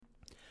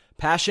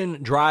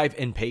Passion, drive,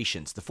 and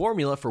patience. The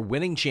formula for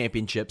winning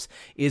championships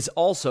is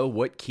also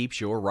what keeps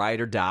your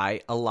ride or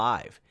die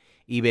alive.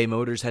 eBay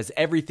Motors has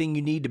everything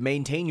you need to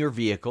maintain your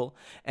vehicle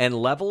and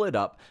level it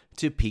up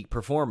to peak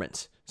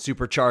performance.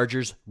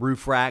 Superchargers,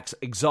 roof racks,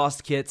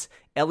 exhaust kits,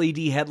 LED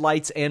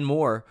headlights, and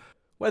more.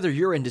 Whether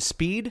you're into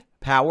speed,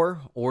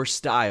 power, or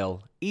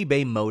style,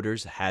 eBay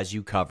Motors has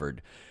you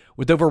covered.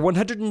 With over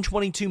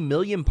 122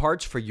 million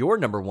parts for your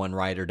number one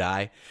ride or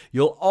die,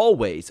 you'll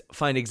always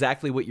find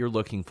exactly what you're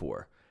looking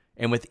for.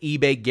 And with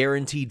eBay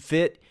Guaranteed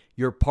Fit,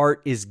 your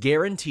part is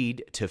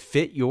guaranteed to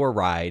fit your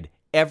ride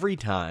every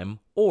time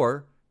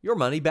or your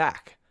money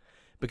back.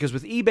 Because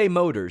with eBay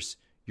Motors,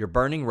 you're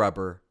burning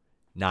rubber,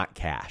 not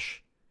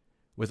cash.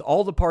 With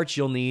all the parts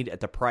you'll need at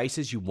the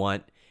prices you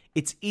want,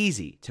 it's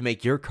easy to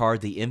make your car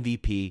the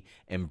MVP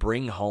and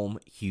bring home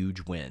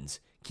huge wins.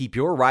 Keep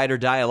your ride or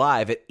die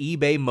alive at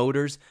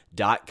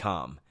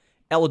ebaymotors.com.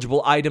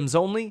 Eligible items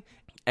only.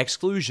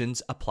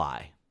 Exclusions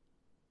apply.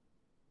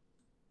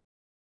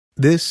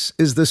 This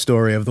is the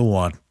story of the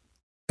one.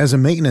 As a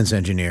maintenance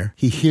engineer,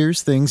 he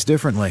hears things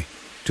differently.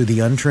 To the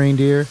untrained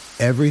ear,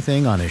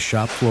 everything on his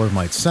shop floor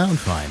might sound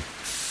fine,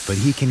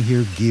 but he can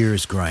hear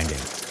gears grinding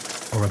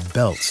or a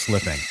belt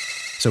slipping.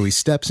 So he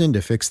steps in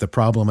to fix the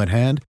problem at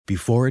hand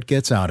before it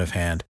gets out of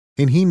hand.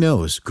 And he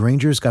knows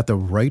Grainger's got the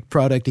right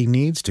product he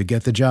needs to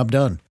get the job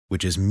done,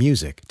 which is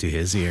music to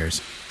his ears.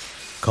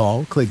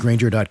 Call, click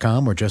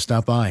Grainger.com, or just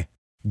stop by.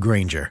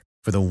 Grainger,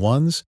 for the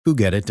ones who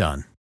get it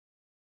done.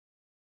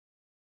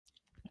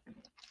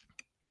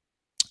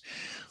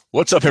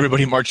 What's up,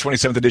 everybody? March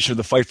 27th edition of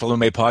the Fightful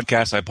MMA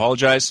podcast. I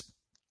apologize.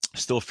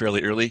 Still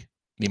fairly early.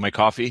 Need my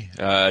coffee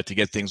to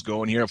get things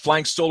going here.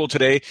 Flying solo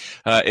today.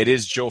 It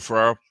is Joe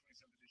Ferraro.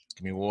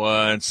 Give me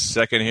 1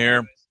 second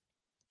here.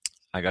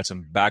 I got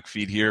some back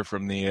feed here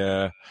from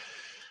the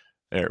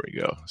there we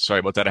go. Sorry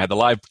about that. I had the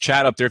live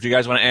chat up there. If you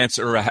guys want to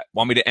answer or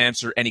want me to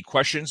answer any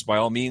questions, by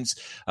all means,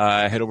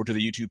 head over to the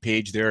YouTube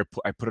page there.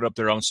 I put it up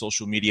there on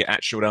social media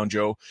at Showdown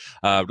Joe.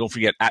 Don't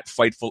forget at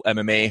Fightful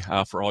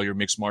MMA for all your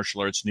mixed martial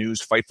arts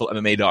news.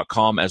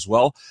 FightfulMMA.com as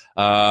well.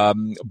 A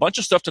bunch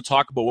of stuff to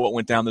talk about what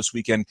went down this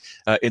weekend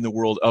in the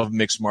world of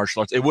mixed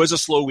martial arts. It was a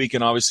slow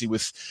weekend, obviously,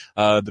 with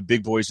the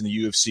big boys in the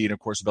UFC and, of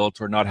course,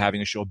 Bellator not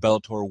having a show.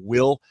 Bellator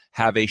will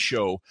have a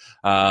show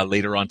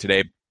later on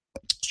today.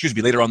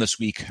 Later on this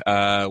week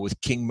with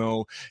King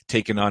Mo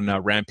taking on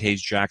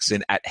Rampage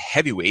Jackson at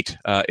heavyweight.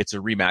 It's a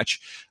rematch.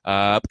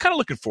 Kind of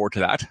looking forward to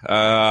that.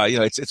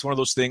 It's one of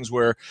those things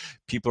where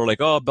people are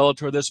like, oh,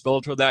 Bellator this,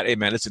 Bellator that. Hey,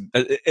 man, it's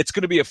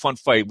going to be a fun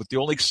fight, with the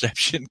only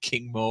exception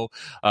King Mo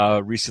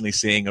recently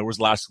saying, it was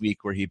last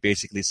week, where he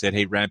basically said,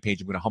 hey,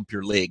 Rampage, I'm going to hump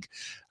your leg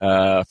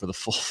for the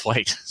full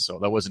fight. So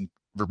that wasn't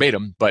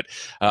verbatim, but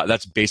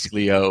that's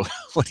basically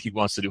what he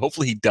wants to do.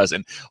 Hopefully he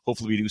doesn't.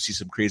 Hopefully we do see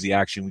some crazy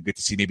action. We get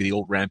to see maybe the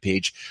old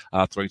Rampage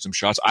throwing some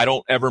shots. I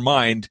don't ever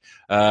mind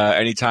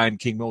anytime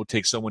King Mo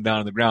takes someone down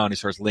on the ground, he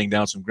starts laying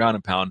down some ground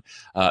and pound.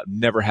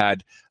 Never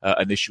had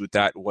an issue with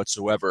that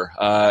whatsoever.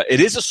 It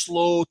is a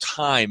slow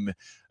time,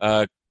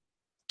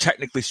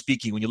 technically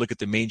speaking, when you look at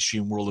the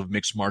mainstream world of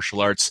mixed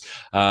martial arts.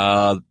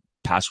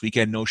 Past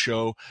weekend, no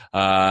show.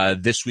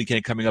 This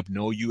weekend coming up,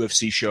 no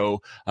UFC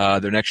show.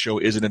 Their next show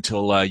isn't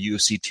until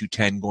UFC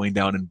 210 going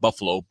down in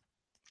Buffalo.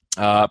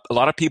 A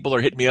lot of people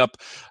are hitting me up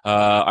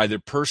either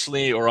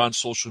personally or on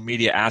social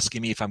media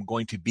asking me if I'm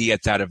going to be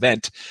at that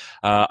event.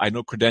 I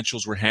know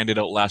credentials were handed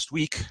out last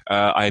week.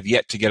 I have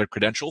yet to get a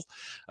credential.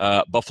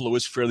 Buffalo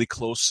is fairly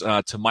close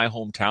to my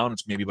hometown.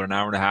 It's maybe about an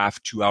hour and a half,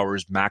 2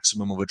 hours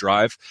maximum of a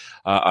drive.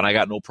 And I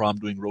got no problem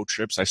doing road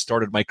trips. I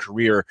started my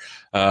career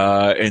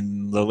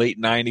in the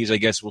late 90s, I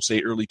guess we'll say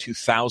early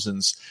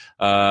 2000s,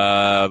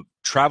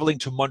 traveling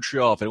to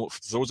Montreal. For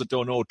those that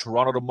don't know,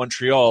 Toronto to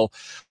Montreal,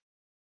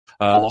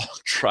 long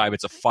drive.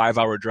 It's a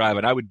 5-hour drive,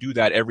 and I would do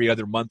that every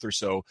other month or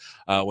so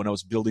when I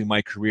was building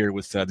my career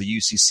with the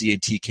UCC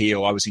and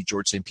TKO. Obviously,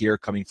 George St. Pierre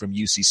coming from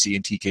UCC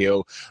and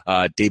TKO.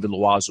 David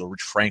Loiseau,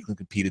 Rich Franklin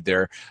competed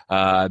there.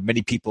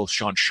 Many people,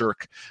 Sean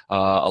Shirk,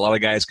 a lot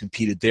of guys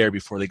competed there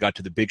before they got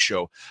to the big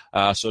show.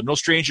 So no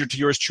stranger to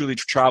yours truly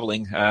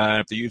traveling.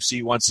 If the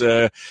UFC wants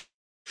to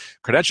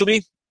credential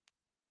me,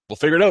 we'll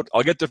figure it out.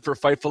 I'll get there for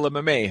Fightful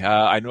MMA.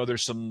 I know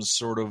there's some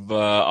sort of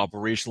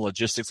operational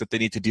logistics that they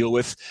need to deal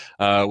with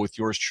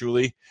yours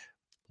truly.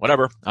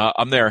 Whatever.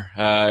 I'm there.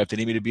 If they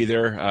need me to be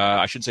there,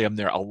 I shouldn't say I'm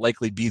there. I'll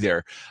likely be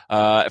there.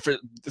 For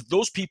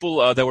those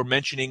people that were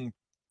mentioning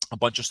a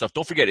bunch of stuff,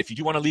 don't forget, if you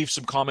do want to leave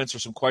some comments or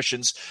some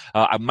questions,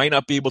 I might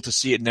not be able to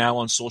see it now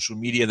on social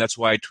media. That's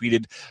why I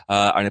tweeted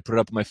and I put it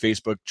up on my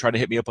Facebook. Try to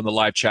hit me up on the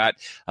live chat.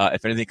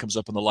 If anything comes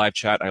up on the live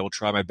chat, I will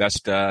try my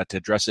best to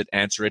address it,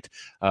 answer it,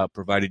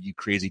 provided you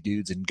crazy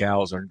dudes and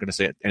gals aren't going to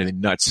say anything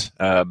nuts.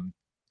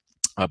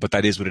 But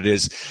that is what it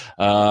is.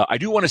 I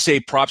do want to say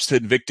props to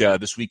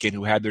Invicta this weekend,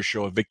 who had their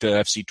show,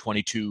 Invicta FC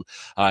 22,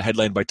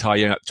 headlined by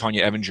Tanya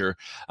Evinger.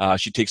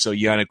 She takes out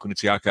Yana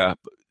Kunitiaka,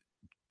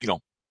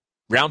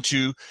 Round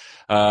 2,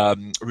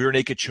 rear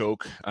naked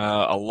choke.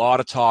 A lot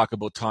of talk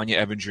about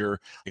Tanya Evinger.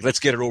 Like, let's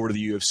get her over to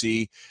the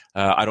UFC.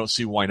 I don't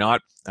see why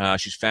not.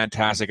 She's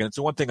fantastic. And it's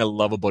the one thing I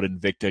love about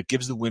Invicta. It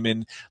gives the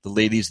women, the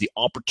ladies, the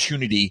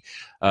opportunity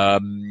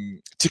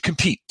to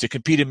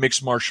compete in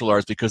mixed martial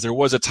arts, because there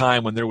was a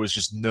time when there was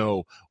just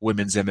no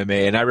women's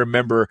MMA. And I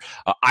remember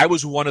I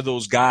was one of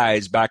those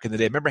guys back in the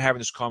day. I remember having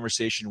this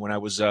conversation when I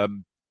was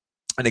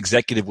an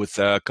executive with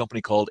a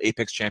company called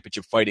Apex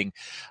Championship Fighting,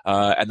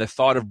 and the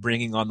thought of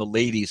bringing on the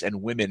ladies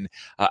and women.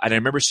 And I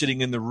remember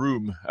sitting in the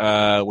room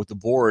with the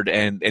board,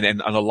 and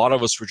a lot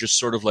of us were just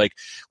sort of like,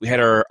 we had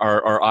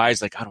our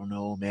eyes like, I don't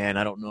know, man,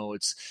 I don't know.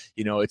 It's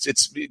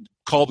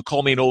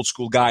call me an old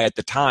school guy at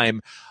the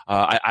time.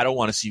 I don't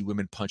want to see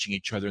women punching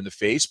each other in the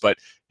face, but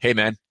hey,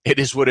 man, it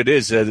is what it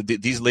is.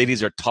 These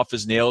ladies are tough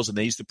as nails, and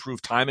they used to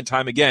prove time and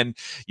time again,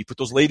 you put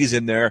those ladies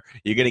in there,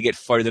 you're going to get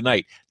fight of the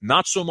night.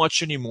 Not so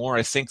much anymore.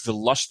 I think the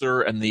luster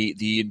and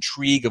the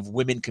intrigue of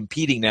women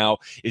competing now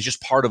is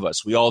just part of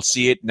us. We all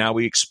see it. Now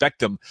we expect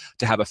them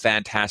to have a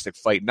fantastic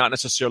fight, not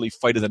necessarily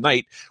fight of the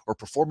night or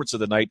performance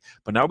of the night,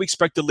 but now we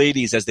expect the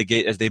ladies, as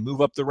they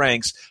move up the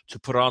ranks, to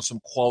put on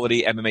some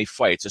quality MMA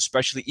fights,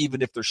 especially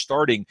even if they're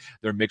starting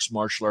their mixed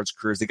martial arts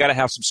careers. They got to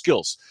have some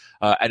skills.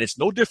 And it's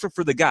no different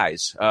for the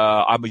guys.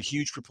 I'm a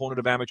huge proponent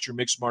of amateur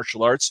mixed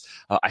martial arts.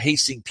 I hate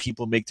seeing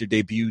people make their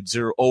debut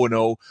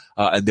 0-0,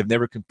 and they've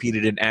never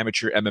competed in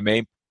amateur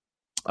MMA.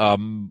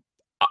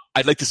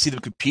 I'd like to see them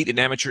compete in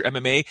amateur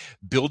MMA,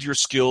 build your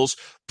skills,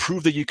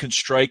 prove that you can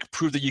strike,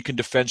 prove that you can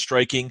defend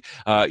striking,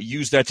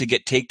 use that to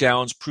get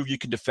takedowns, prove you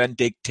can defend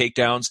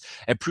takedowns,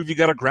 and prove you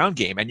got a ground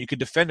game and you can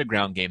defend a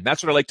ground game.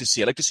 That's what I like to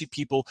see. I like to see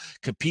people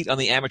compete on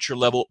the amateur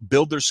level,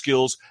 build their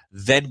skills,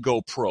 then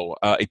go pro.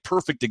 A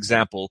perfect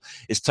example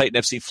is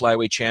Titan FC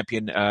flyweight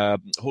champion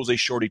Jose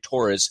Shorty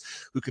Torres,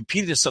 who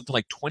competed in something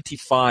like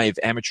 25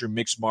 amateur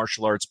mixed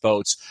martial arts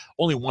bouts,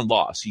 only one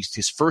loss.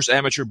 His first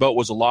amateur bout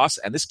was a loss,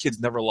 and this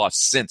kid's never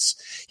lost since.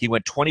 He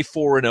went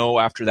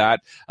 24-0 after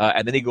that,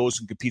 and then he goes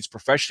and competes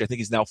professionally. I think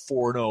he's now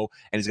 4-0,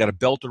 and he's got a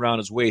belt around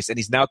his waist, and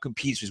he's now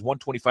competes. He's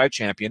 125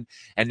 champion,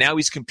 and now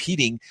he's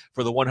competing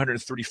for the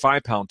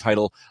 135-pound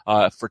title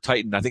for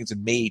Titan. I think it's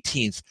in May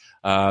 18th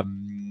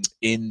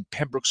in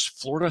Pembroke,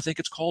 Florida, I think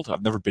it's called.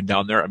 I've never been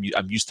down there.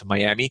 I'm used to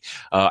Miami.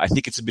 I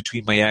think it's in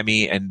between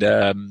Miami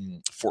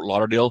and Fort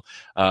Lauderdale.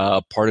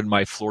 Pardon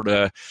my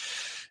Florida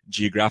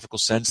geographical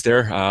sense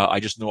there. I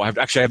just know I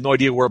have no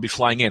idea where I'll be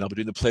flying in. I'll be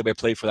doing the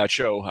play-by-play for that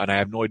show, and I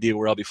have no idea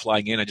where I'll be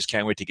flying in. I just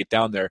can't wait to get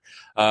down there.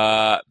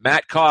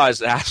 Matt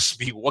Cause asked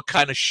me, what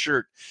kind of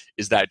shirt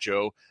is that,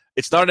 Joe?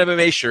 It's not an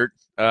MMA shirt.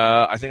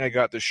 I think I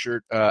got this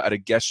shirt at a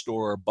Guest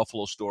store or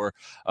Buffalo store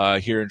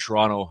here in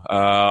Toronto.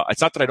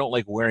 It's not that I don't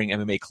like wearing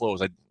MMA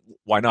clothes.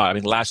 Why not? I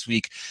mean, last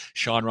week,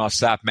 Sean Ross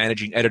Sapp,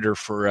 managing editor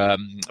for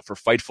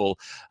Fightful,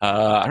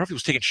 I don't know if he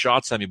was taking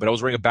shots at me, but I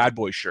was wearing a Bad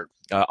Boy shirt.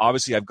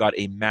 Obviously, I've got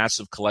a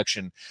massive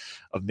collection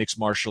of mixed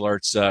martial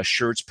arts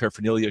shirts,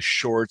 paraphernalia,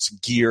 shorts,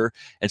 gear,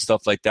 and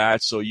stuff like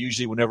that. So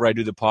usually whenever I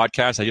do the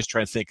podcast, I just try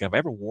and think, have I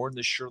ever worn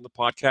this shirt on the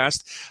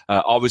podcast?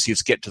 Obviously,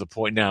 it's getting to the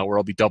point now where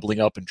I'll be doubling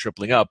up and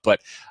tripling up,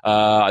 but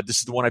this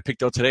is the one I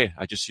picked out today.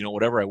 I just,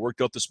 whatever. I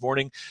worked out this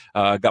morning,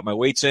 got my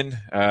weights in.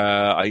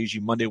 I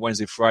usually Monday,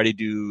 Wednesday, Friday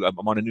I'm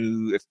on a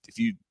new, if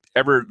you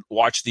ever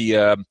watch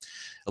the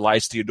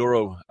Elias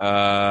Theodoro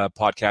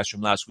podcast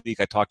from last week,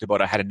 I talked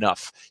about I had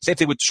enough. Same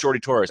thing with Shorty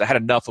Torres. I had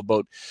enough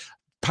about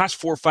past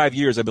 4 or 5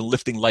 years. I've been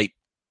lifting light.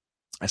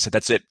 I said,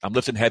 that's it. I'm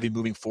lifting heavy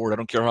moving forward. I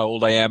don't care how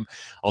old I am.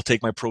 I'll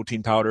take my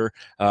protein powder.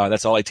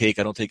 That's all I take.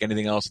 I don't take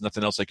anything else.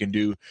 Nothing else I can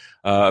do.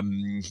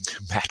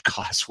 Matt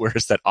Goss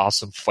wears that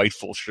awesome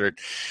Fightful shirt.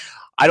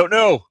 I don't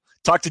know.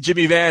 Talk to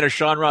Jimmy Van or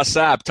Sean Ross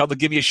Sapp. Tell them to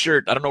give me a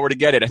shirt. I don't know where to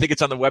get it. I think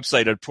it's on the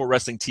website at Pro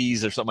Wrestling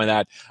Tees or something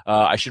like that.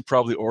 I should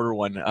probably order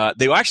one.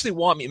 They actually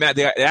want me, Matt,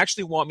 they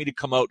actually want me to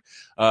come out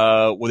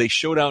with a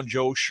Showdown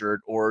Joe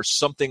shirt or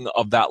something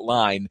of that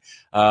line.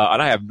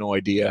 And I have no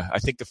idea. I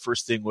think the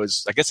first thing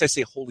was, I guess I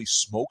say holy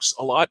smokes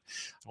a lot.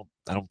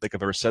 I don't think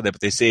I've ever said that,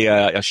 but they say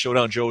a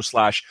Showdown Joe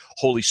 /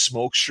 holy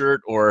smokes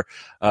shirt, or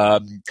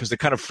because they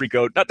kind of freak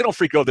out. They don't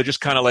freak out. They're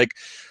just kind of like,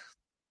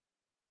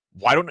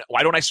 why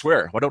don't I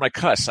swear? Why don't I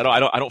cuss? I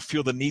don't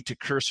feel the need to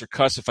curse or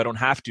cuss if I don't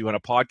have to on a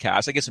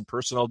podcast. I guess in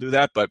person I'll do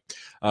that, but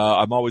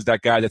I'm always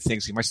that guy that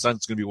thinks, my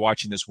son's going to be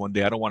watching this one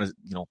day. I don't want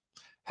to,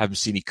 have him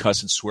see me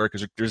cuss and swear,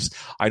 because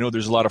I know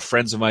there's a lot of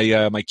friends of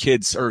my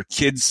kids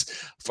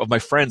of my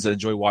friends that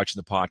enjoy watching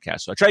the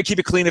podcast. So I try to keep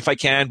it clean if I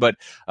can, but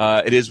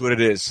it is what it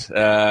is.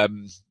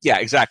 Yeah,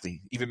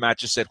 exactly. Even Matt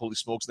just said, holy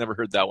smokes, never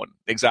heard that one.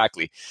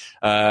 Exactly.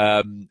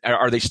 Are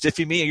they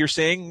stiffing me, you're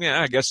saying?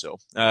 Yeah, I guess so.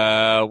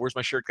 Where's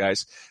my shirt,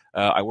 guys?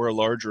 I wear a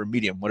large or a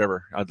medium,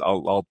 whatever.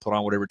 I'll put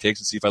on whatever it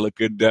takes and see if I look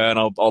good, and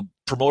I'll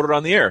promote it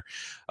on the air.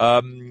 I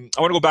want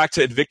to go back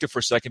to Invicta for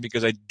a second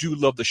because I do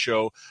love the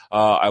show.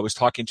 I was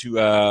talking to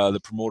the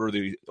promoter,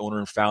 the owner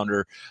and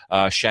founder,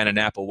 Shannon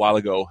Knapp, a while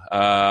ago.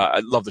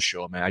 I love the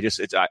show, man.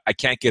 I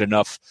can't get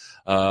enough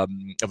of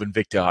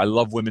Invicta. I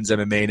love women's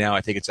MMA now.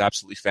 I think it's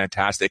absolutely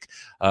fantastic.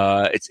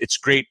 It's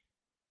great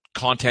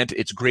content.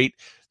 It's great.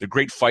 They're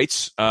great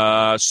fights.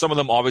 Some of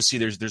them, obviously,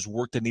 there's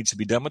work that needs to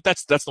be done, but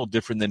that's no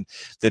different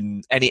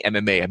than any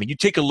MMA. I mean, you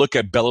take a look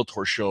at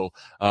Bellator show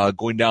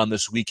going down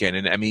this weekend,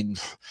 and I mean,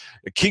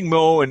 King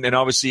Mo and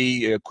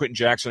obviously Quentin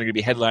Jackson are going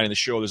to be headlining the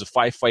show. There's a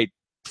five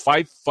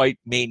fight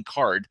main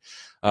card.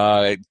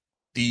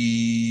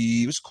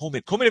 It was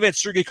co-main event.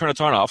 Sergey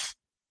Karnatanov,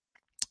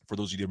 for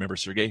those of you who remember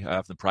Sergey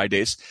from the Pride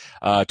days,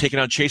 taking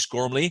on Chase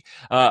Gormley.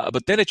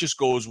 But then it just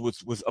goes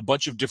with a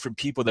bunch of different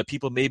people that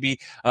people maybe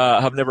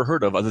have never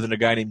heard of, other than a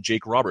guy named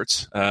Jake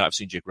Roberts. I've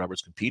seen Jake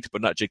Roberts compete,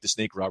 but not Jake the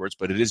Snake Roberts,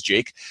 but it is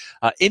Jake.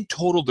 In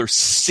total, there's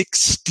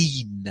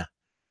 16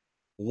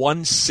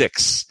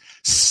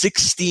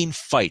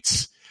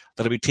 fights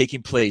that'll be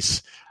taking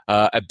place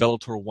at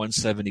Bellator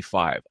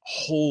 175.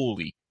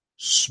 Holy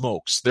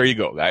smokes. There you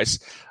go, guys.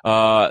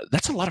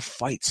 That's a lot of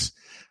fights.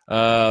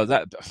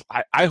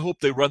 I hope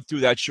they run through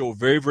that show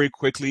very, very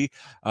quickly.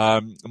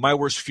 My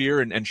worst fear,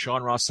 and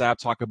Sean Ross Sapp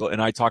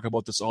I talk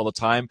about this all the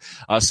time.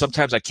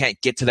 Sometimes I can't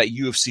get to that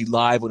UFC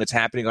live when it's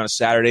happening on a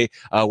Saturday,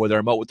 whether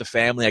I'm out with the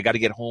family. I got to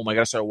get home. I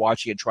got to start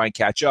watching and try and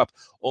catch up.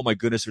 Oh my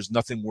goodness, there's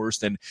nothing worse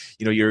than,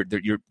 your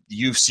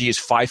UFC is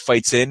 5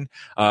 fights in.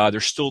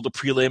 There's still the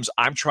prelims.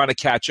 I'm trying to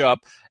catch up,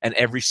 and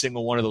every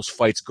single one of those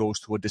fights goes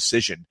to a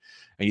decision.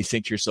 And you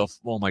think to yourself,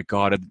 oh my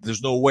God,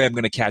 there's no way I'm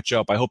going to catch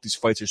up. I hope these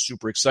fights are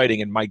super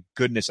exciting. And my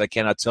goodness, I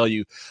cannot tell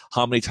you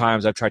how many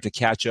times I've tried to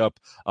catch up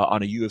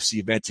on a UFC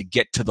event to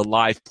get to the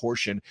live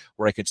portion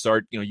where I can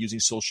start, using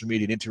social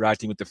media and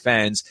interacting with the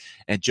fans,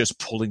 and just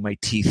pulling my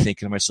teeth,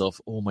 thinking to myself,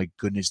 oh my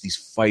goodness, these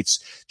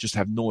fights just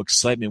have no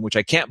excitement, which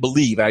I can't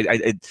believe.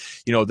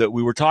 That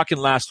we were talking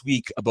last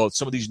week about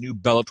some of these new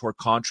Bellator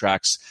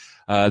contracts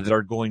that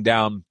are going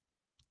down.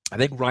 I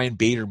think Ryan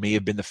Bader may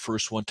have been the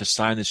first one to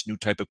sign this new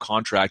type of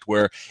contract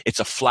where it's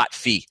a flat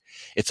fee.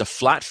 It's a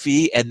flat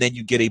fee, and then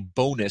you get a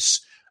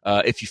bonus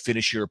if you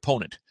finish your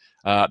opponent,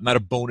 not a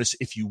bonus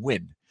if you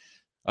win.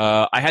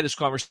 I had this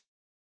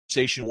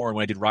conversation with Warren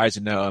when I did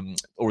Ryzen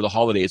over the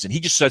holidays, and he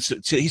just said,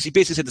 he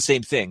basically said the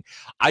same thing.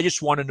 I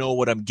just want to know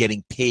what I'm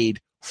getting paid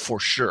for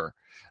sure.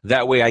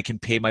 That way I can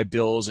pay my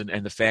bills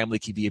and the family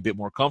can be a bit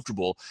more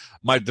comfortable.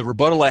 The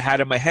rebuttal I had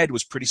in my head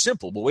was pretty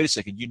simple. Well, wait a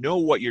second. You know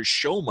what your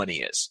show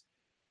money is.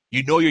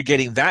 You know you're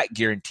getting that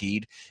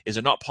guaranteed. Is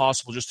it not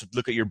possible just to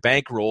look at your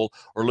bankroll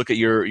or look at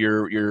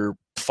your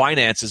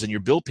finances and your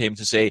bill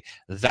payments and say,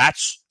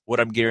 that's what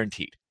I'm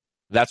guaranteed.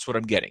 That's what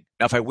I'm getting.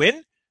 Now, if I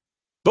win,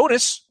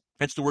 bonus,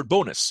 hence the word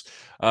bonus.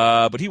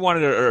 But he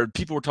wanted, or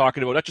people were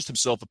talking about, not just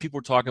himself, but people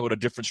were talking about a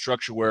different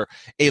structure where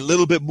a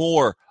little bit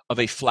more of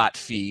a flat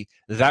fee.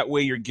 That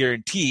way you're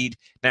guaranteed.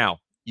 Now,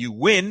 you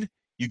win,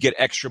 you get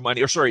extra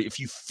money. Or sorry,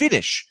 if you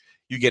finish,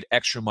 you get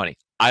extra money.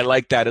 I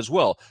like that as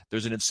well.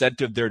 There's an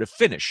incentive there to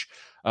finish.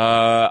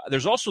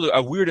 There's also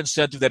a weird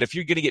incentive that if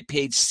you're going to get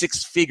paid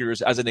 6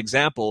 figures, as an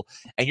example,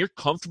 and you're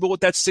comfortable with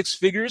that 6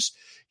 figures,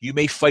 you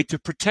may fight to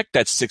protect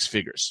that 6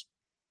 figures.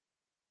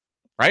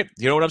 Right?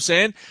 You know what I'm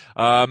saying?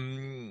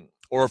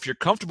 Or if you're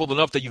comfortable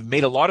enough that you've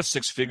made a lot of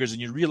 6 figures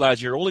and you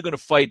realize you're only going to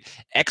fight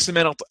X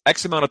amount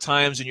of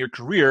times in your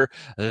career,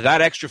 that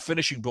extra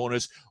finishing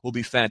bonus will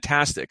be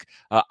fantastic.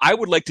 I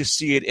would like to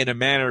see it in a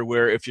manner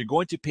where if you're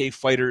going to pay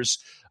fighters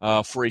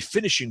for a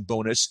finishing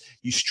bonus,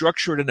 you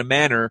structure it in a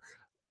manner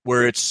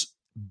where it's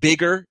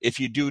bigger if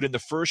you do it in the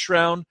first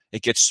round,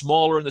 it gets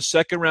smaller in the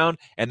second round,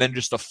 and then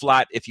just a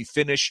flat, if you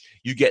finish,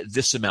 you get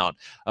this amount.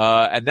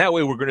 And that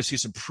way we're going to see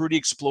some pretty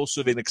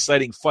explosive and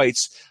exciting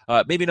fights.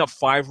 Maybe not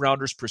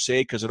 5-rounders per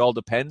se, because it all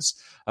depends.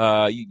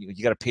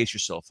 You got to pace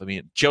yourself. I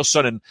mean, Chael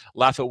Sonnen,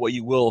 laugh at what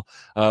you will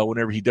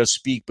whenever he does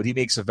speak, but he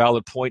makes a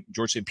valid point.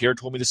 George St. Pierre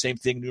told me the same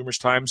thing numerous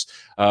times.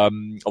 A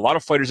lot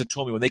of fighters have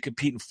told me when they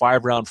compete in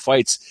 5-round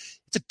fights,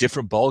 it's a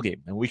different ballgame.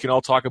 And we can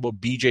all talk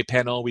about BJ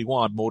Penn all we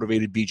want,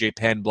 motivated BJ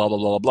Penn, blah, blah,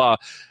 blah, blah.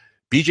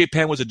 BJ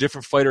Penn was a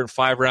different fighter in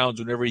 5 rounds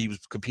whenever he was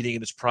competing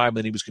in his prime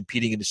than he was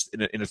competing in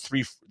a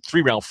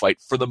three-round fight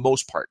for the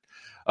most part.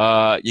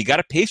 You got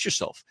to pace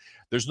yourself.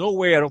 There's no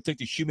way I don't think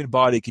the human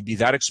body could be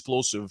that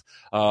explosive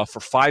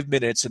for 5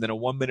 minutes and then a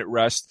 1-minute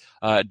rest,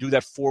 do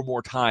that 4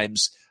 more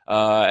times.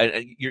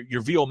 And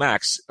your VO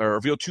max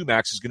or VO2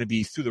 max is going to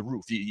be through the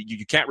roof.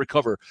 You can't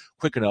recover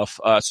quick enough.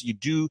 So you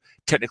do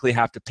technically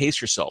have to pace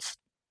yourself.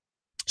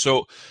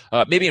 So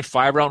maybe in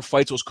 5-round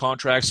fights, those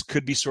contracts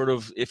could be sort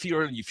of, if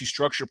you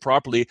structure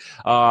properly,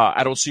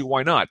 I don't see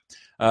why not.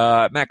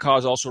 Matt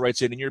Cause also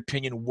writes in your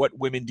opinion, what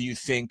women do you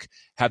think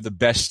have the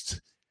best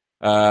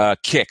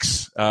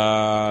kicks?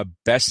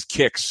 Best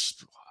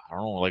kicks, I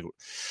don't know, like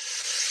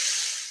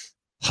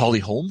Holly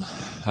Holm.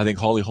 I think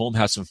Holly Holm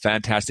has some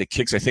fantastic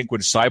kicks. I think when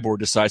Cyborg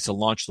decides to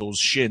launch those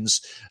shins,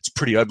 it's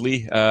pretty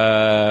ugly.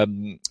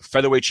 Current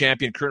featherweight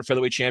champion for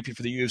the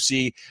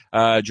UFC,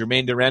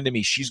 Germaine de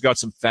Randamie, she's got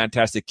some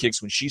fantastic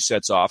kicks when she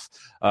sets off.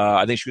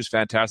 I think she was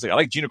fantastic. I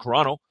like Gina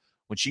Carano.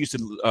 When she used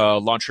to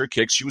launch her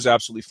kicks, she was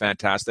absolutely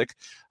fantastic.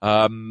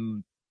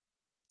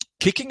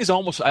 kicking is I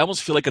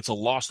almost feel like it's a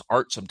lost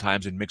art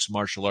sometimes in mixed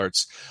martial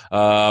arts.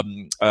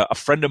 A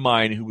friend of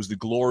mine who was the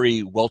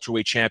Glory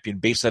welterweight champion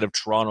based out of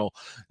Toronto,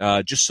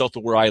 just south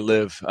of where I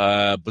live,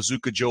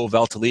 Bazooka Joe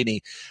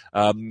Valtellini,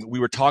 we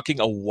were talking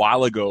a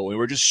while ago. We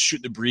were just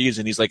shooting the breeze,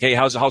 and he's like, hey,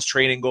 how's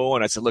training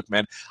going? I said, look,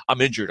 man,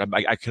 I'm injured.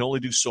 I can only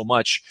do so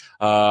much.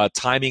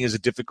 Timing is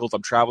difficult.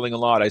 I'm traveling a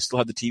lot. I still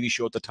had the TV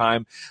show at the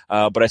time.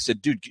 But I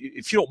said, dude,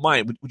 if you don't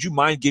mind, would you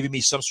mind giving me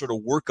some sort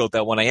of workout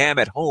that when I am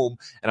at home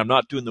and I'm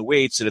not doing the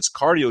weights and it's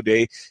cardio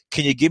day,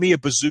 can you give me a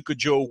Bazooka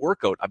Joe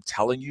workout? I'm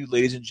telling you,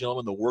 ladies and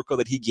gentlemen, the workout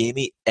that he gave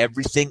me,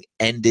 everything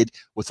ended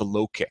with a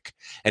low kick.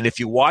 And if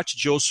you watch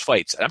Joe's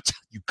fights, and I'm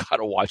telling you, got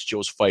to watch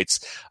Joe's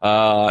fights.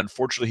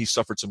 Unfortunately, he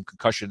suffered some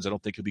concussions. I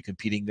don't think he'll be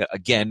competing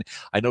again.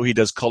 I know he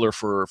does color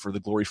for the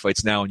Glory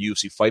fights now in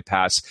UFC Fight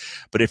Pass.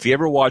 But if you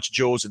ever watch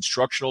Joe's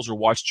instructionals or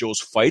watch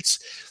Joe's fights,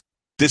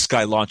 this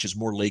guy launches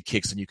more leg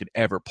kicks than you could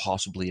ever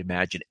possibly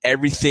imagine.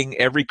 Everything,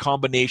 every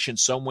combination,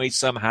 some way,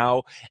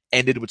 somehow,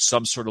 ended with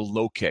some sort of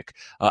low kick.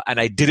 And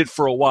I did it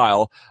for a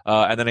while,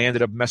 and then I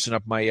ended up messing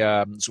up my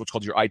so what's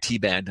called your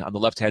IT band on the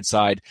left-hand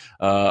side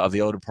of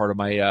the outer part of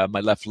my my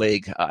left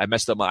leg. I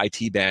messed up my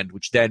IT band,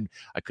 which then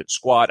I couldn't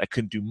squat, I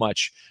couldn't do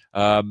much.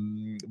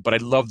 But I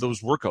love those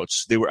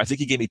workouts. I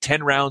think he gave me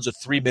 10 rounds of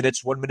 3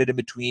 minutes, 1 minute in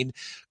between,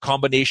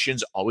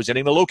 combinations, always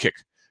ending the low kick.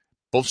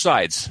 Both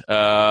sides.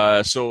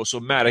 So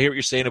Matt, I hear what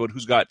you're saying about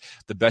who's got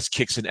the best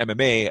kicks in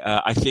MMA.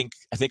 I think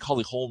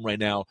Holly Holm right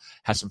now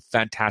has some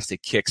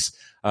fantastic kicks.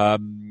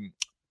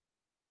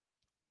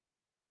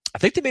 I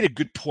think they made a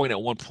good point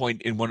at one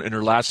point in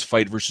her last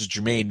fight versus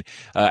Germaine,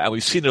 and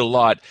we've seen it a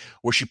lot,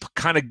 where she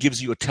kind of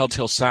gives you a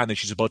telltale sign that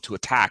she's about to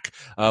attack.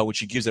 When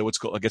she gives that what's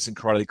called, I guess in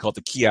karate they call it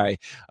the ki,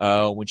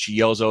 when she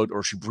yells out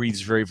or she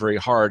breathes very, very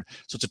hard.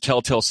 So it's a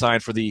telltale sign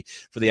for the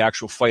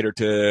actual fighter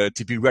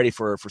to be ready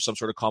for some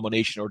sort of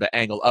combination or to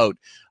angle out.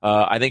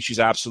 I think she's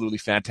absolutely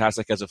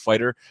fantastic as a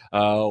fighter.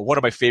 One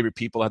of my favorite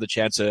people. I had the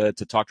chance to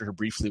talk to her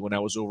briefly when I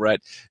was over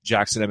at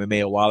Jackson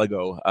MMA a while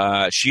ago.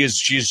 She is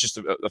just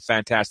a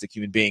fantastic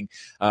human being.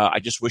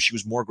 I just wish she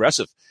was more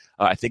aggressive.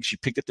 I think she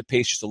picked up the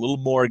pace just a little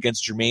more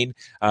against Germaine.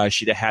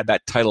 She'd have had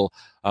that title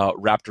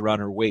wrapped around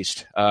her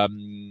waist.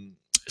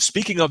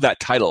 Speaking of that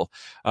title,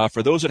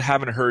 for those that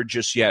haven't heard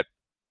just yet,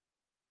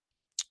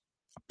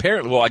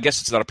 apparently, well, I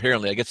guess it's not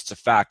apparently, I guess it's a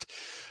fact,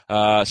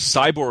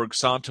 Cyborg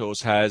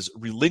Santos has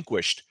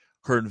relinquished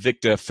her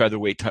Invicta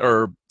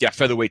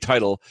featherweight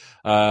title,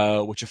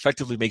 which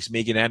effectively makes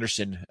Megan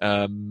Anderson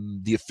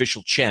the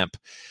official champ.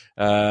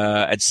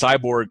 And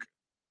Cyborg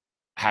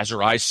has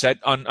her eyes set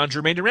on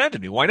Germaine de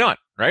Randamie. Why not,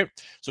 right?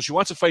 So she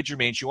wants to fight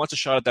Germaine. She wants a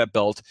shot at that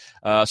belt.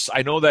 So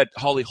I know that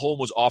Holly Holm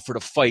was offered a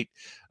fight,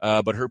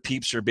 but her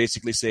peeps are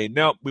basically saying,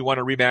 no, we want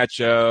a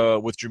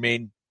rematch with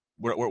Germaine.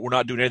 We're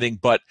not doing anything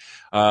but.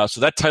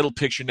 So that title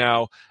picture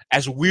now,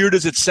 as weird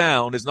as it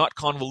sounds, is not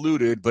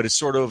convoluted, but it's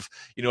sort of,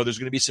 there's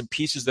going to be some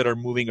pieces that are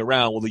moving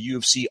around. Will the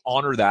UFC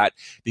honor that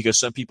because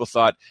some people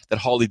thought that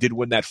Holly did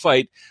win that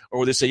fight? Or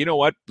will they say, you know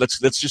what, let's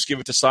just give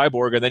it to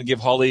Cyborg and then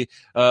give Holly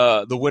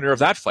the winner of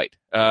that fight?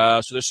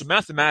 So there's some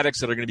mathematics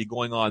that are going to be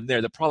going on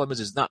there. The problem is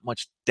there's not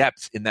much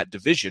depth in that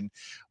division.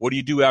 What do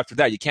you do after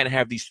that? You can't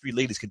have these three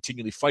ladies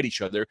continually fight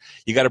each other.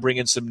 You got to bring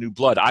in some new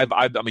blood. I'm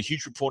a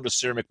huge proponent of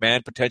Sarah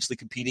McMahon potentially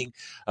competing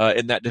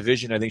in that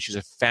division. I think she's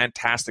a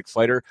fantastic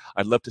fighter.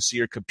 I'd love to see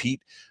her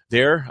compete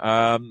there,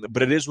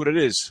 but it is what it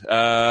is.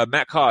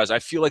 Matt Cause, I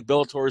feel like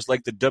Bellator is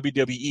like the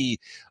WWE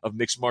of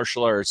mixed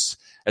martial arts,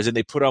 as in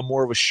they put on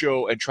more of a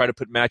show and try to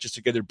put matches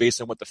together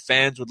based on what the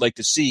fans would like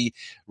to see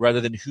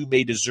rather than who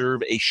may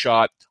deserve a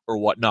shot or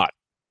whatnot.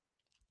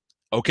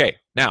 Okay,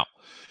 now,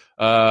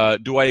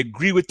 do I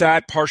agree with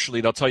that? Partially,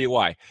 and I'll tell you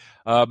why.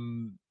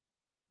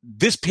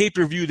 This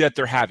pay-per-view that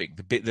they're having,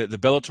 the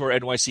Bellator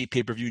NYC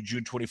pay-per-view,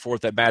 June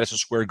 24th at Madison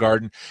Square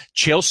Garden,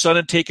 Chael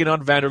Sonnen taking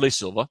on Vanderlei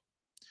Silva,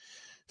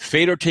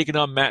 Fedor taking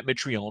on Matt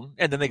Mitrione,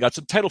 and then they got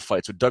some title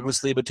fights with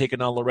Douglas Lima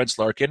taking on Lorenz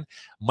Larkin,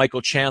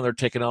 Michael Chandler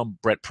taking on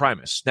Brett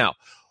Primus. Now,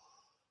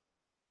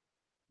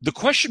 the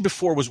question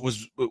before was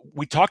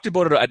we talked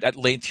about it at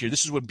length here.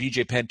 This is when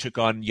BJ Penn took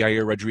on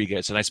Yair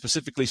Rodriguez, and I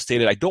specifically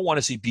stated I don't want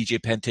to see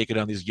BJ Penn taking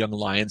on these young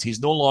lions.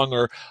 He's no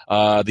longer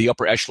the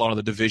upper echelon of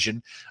the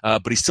division,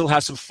 but he still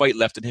has some fight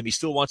left in him. He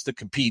still wants to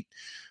compete.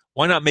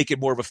 Why not make it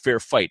more of a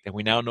fair fight? And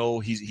we now know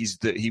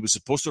he was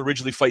supposed to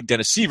originally fight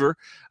Dennis Seaver,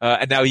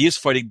 and now he is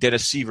fighting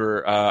Dennis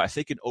Seaver, I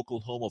think in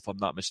Oklahoma, if I'm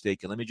not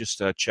mistaken. Let me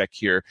just check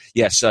here.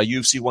 Yes,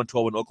 UFC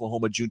 112 in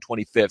Oklahoma, June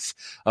 25th,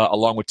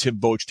 along with Tim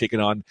Boetsch taking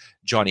on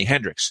Johnny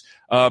Hendricks.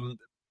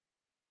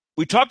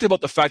 We talked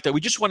about the fact that we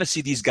just want to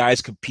see these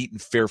guys compete in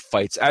fair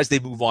fights as they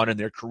move on in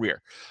their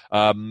career.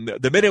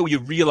 The minute you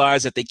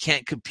realize that they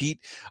can't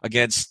compete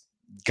against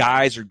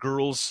guys or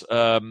girls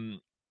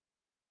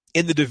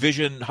in the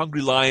division,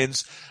 hungry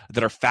lions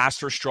that are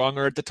faster,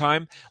 stronger at the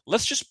time,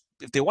 let's just,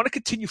 if they want to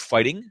continue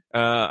fighting,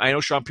 I know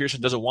Sean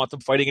Pearson doesn't want them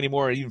fighting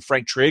anymore, and even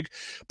Frank Trigg,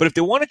 but if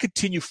they want to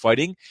continue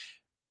fighting,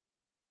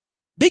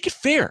 make it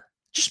fair.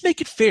 Just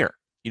make it fair.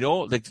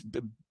 Like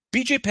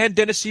BJ Penn,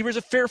 Dennis Seaver is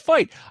a fair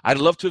fight. I'd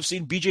love to have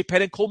seen BJ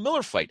Penn and Cole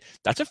Miller fight.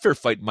 That's a fair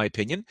fight in my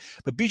opinion.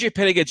 But BJ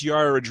Penn against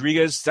Yair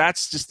Rodriguez,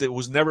 it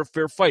was never a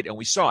fair fight, and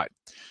we saw it.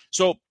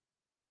 So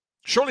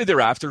shortly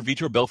thereafter,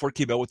 Vitor Belfort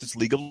came out with this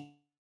League of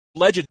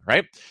Legends,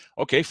 right?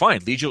 Okay, fine.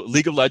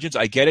 League of Legends,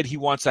 I get it. He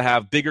wants to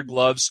have bigger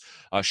gloves,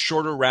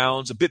 shorter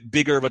rounds, a bit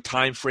bigger of a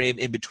time frame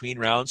in between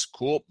rounds.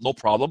 Cool, no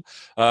problem.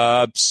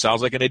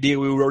 Sounds like an idea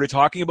we were already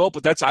talking about,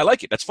 but I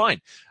like it. That's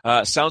fine.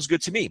 Sounds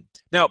good to me.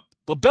 Now,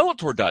 what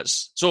Bellator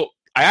does, so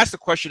I asked the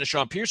question to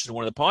Sean Pearson in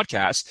one of the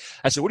podcasts.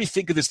 I said, what do you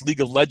think of this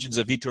League of Legends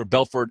that Vitor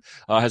Belfort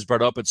has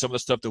brought up and some of the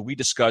stuff that we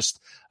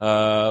discussed,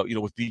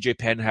 with BJ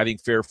Penn having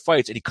fair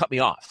fights? And he cut me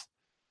off.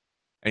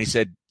 And he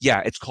said,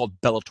 yeah, it's called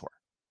Bellator.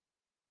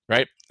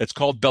 Right? It's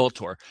called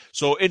Bellator.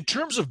 So in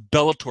terms of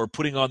Bellator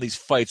putting on these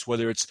fights,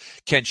 whether it's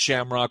Ken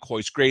Shamrock,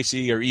 Royce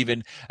Gracie, or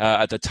even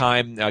at the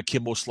time,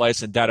 Kimbo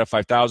Slice and Data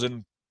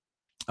 5000,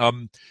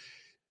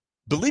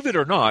 believe it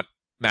or not,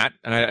 Matt,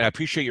 and I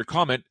appreciate your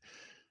comment,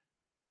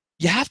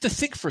 you have to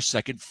think for a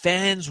second.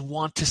 Fans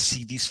want to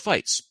see these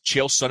fights.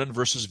 Chael Sonnen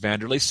versus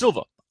Vanderlei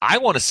Silva. I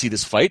want to see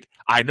this fight.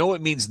 I know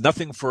it means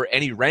nothing for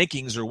any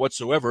rankings or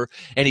whatsoever,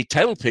 any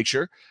title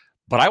picture,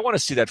 but I want to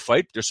see that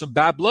fight. There's some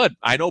bad blood.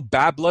 I know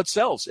bad blood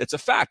sells. It's a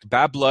fact.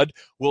 Bad blood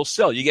will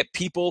sell. You get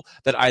people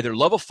that either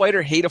love a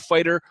fighter, hate a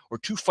fighter, or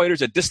two fighters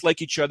that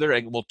dislike each other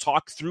and will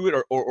talk through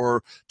it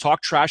or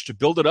talk trash to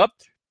build it up.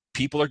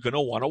 People are going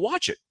to want to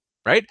watch it,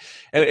 right?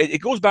 And it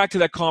goes back to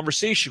that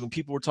conversation when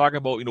people were talking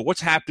about,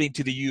 what's happening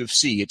to the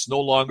UFC. It's no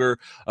longer,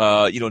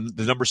 the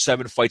number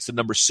 7 fights the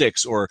number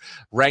 6 or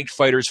ranked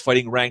fighters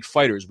fighting ranked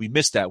fighters. We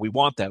miss that. We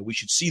want that. We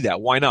should see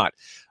that. Why not?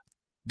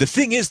 The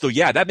thing is, though,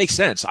 yeah, that makes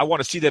sense. I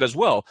want to see that as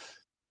well,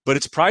 but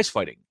it's prize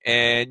fighting.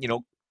 And,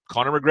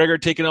 Conor McGregor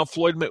taking out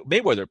Floyd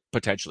Mayweather,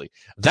 potentially.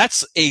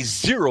 That's a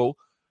 0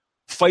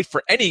 fight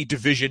for any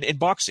division in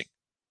boxing,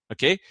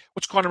 okay?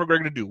 What's Conor McGregor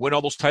going to do? Win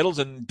all those titles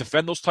and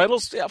defend those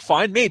titles? Yeah,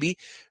 fine, maybe.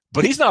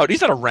 But he's not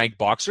a ranked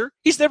boxer.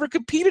 He's never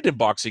competed in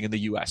boxing in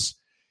the U.S.,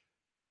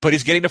 but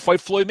he's getting to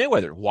fight Floyd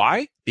Mayweather.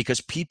 Why?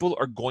 Because people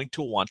are going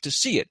to want to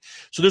see it.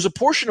 So there's a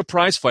portion of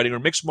prize fighting or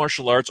mixed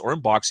martial arts or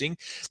in boxing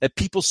that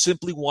people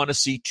simply want to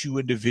see two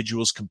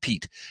individuals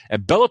compete.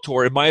 And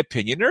Bellator, in my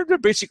opinion, they're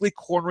basically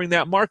cornering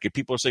that market.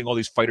 People are saying,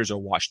 these fighters are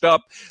washed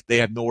up. They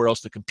have nowhere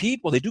else to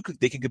compete. Well,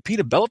 they can compete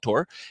in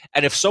Bellator.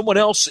 And if someone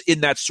else in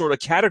that sort of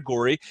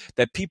category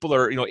that people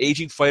are,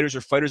 aging fighters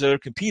or fighters that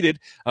have competed,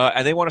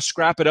 and they want to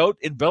scrap it out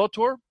in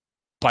Bellator,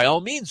 by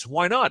all means,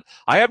 why not?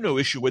 I have no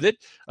issue with it.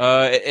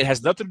 It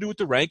has nothing to do with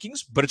the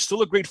rankings, but it's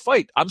still a great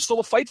fight. I'm still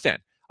a fight fan.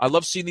 I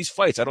love seeing these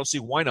fights. I don't see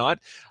why not.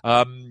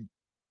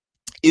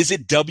 Is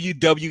it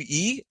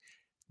WWE?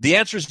 The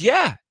answer is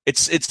yeah.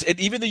 It's and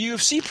even the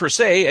UFC per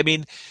se. I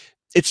mean,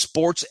 it's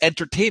sports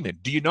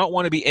entertainment. Do you not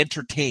want to be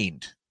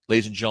entertained,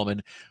 ladies and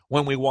gentlemen,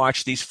 when we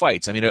watch these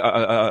fights? I mean,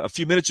 a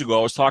few minutes ago,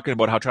 I was talking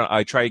about how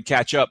I try and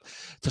catch up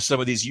to some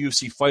of these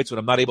UFC fights when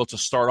I'm not able to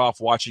start off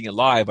watching it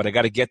live, but I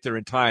got to get there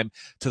in time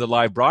to the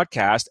live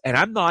broadcast, and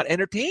I'm not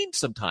entertained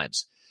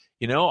sometimes.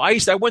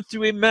 I went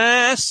through a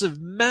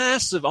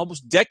massive,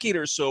 almost decade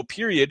or so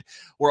period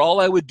where all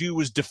I would do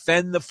was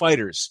defend the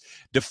fighters,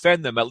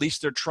 defend them. At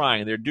least they're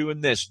trying. They're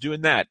doing this,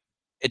 doing that.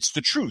 It's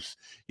the truth.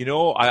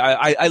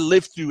 I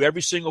lived through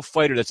every single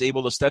fighter that's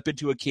able to step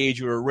into a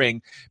cage or a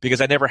ring because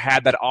I never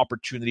had that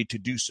opportunity to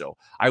do so.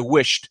 I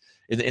wished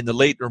in the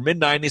late or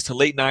mid-90s to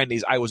late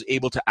 90s, I was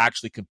able to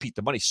actually compete.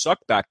 The money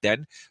sucked back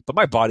then, but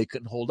my body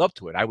couldn't hold up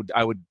to it.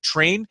 I would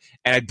train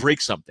and I'd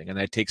break something, and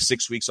I'd take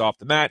 6 weeks off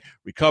the mat,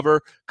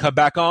 recover, come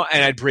back on,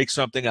 and I'd break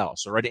something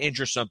else, or I'd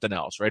injure something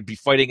else, or I'd be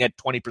fighting at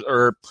 20%,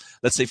 or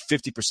let's say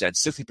 50%,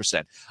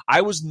 60%.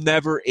 I was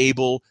never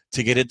able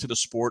to get into the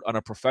sport on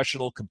a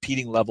professional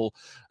competing level,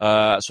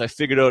 so I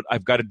figured out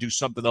I've got to do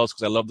something else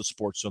because I love the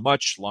sport so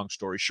much. Long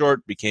story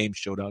short, became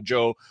Showdown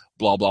Joe,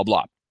 blah, blah,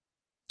 blah.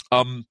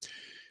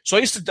 So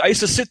I used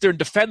to sit there and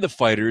defend the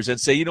fighters and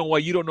say, you know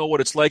what, you don't know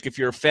what it's like if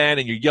you're a fan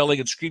and you're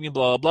yelling and screaming,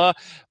 blah, blah,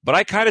 blah. But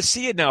I kind of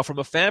see it now from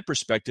a fan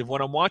perspective when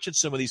I'm watching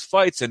some of these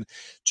fights and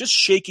just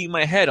shaking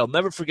my head. I'll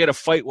never forget a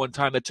fight one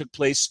time that took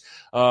place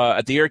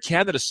at the Air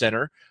Canada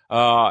Centre.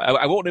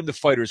 I won't name the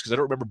fighters because I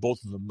don't remember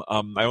both of them.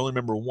 I only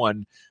remember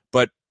one.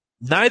 But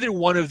neither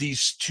one of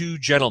these two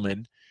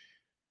gentlemen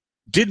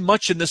did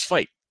much in this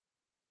fight.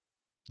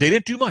 They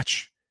didn't do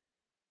much.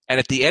 And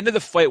at the end of the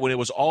fight, when it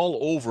was all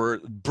over,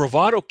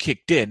 bravado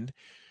kicked in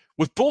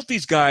with both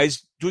these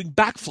guys doing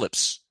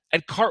backflips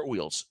and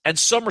cartwheels and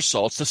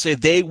somersaults to say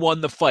they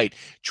won the fight,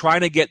 trying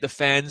to get the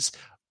fans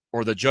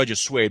or the judges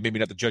swayed, maybe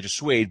not the judges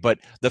swayed, but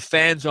the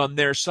fans on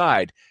their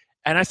side.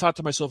 And I thought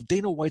to myself,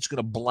 Dana White's going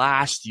to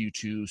blast you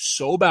two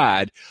so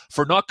bad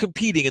for not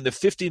competing in the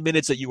 15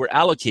 minutes that you were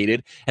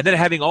allocated and then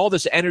having all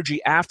this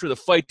energy after the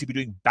fight to be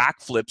doing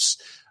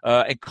backflips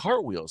and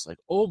cartwheels. Like,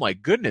 oh my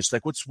goodness,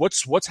 like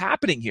what's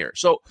happening here?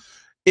 So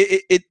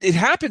it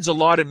happens a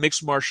lot in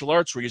mixed martial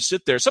arts where you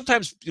sit there.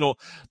 Sometimes,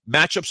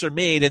 matchups are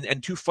made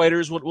and two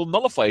fighters will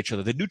nullify each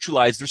other. They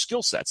neutralize their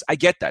skill sets. I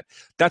get that.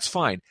 That's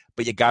fine.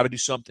 But you got to do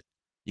something.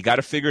 You got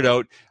to figure it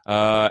out.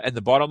 And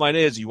the bottom line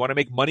is you want to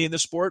make money in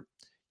this sport,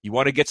 You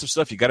want to get some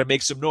stuff, you got to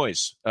make some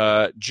noise.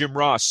 Jim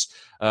Ross,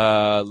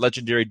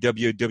 legendary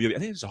WWE, I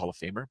think he's a Hall of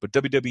Famer, but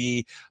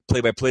WWE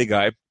play-by-play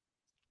guy.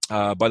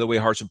 By the way,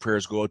 hearts and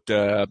prayers go out,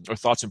 or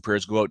thoughts and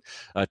prayers go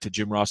out to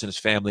Jim Ross and his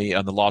family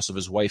on the loss of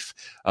his wife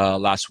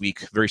last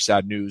week. Very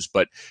sad news.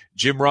 But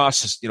Jim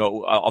Ross,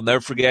 I'll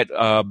never forget.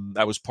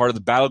 I was part of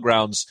the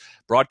Battlegrounds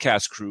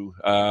broadcast crew.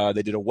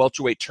 They did a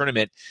welterweight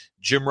tournament.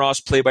 Jim Ross,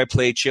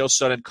 play-by-play, Chael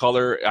Sonnen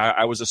color.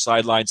 I was a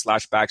sideline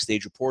 /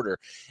 backstage reporter.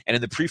 And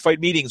in the pre-fight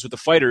meetings with the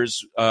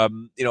fighters,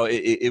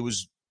 it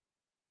was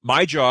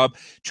my job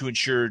to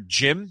ensure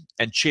Jim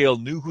and Chael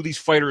knew who these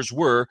fighters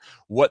were,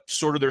 what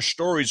sort of their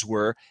stories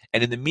were,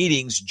 and in the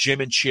meetings,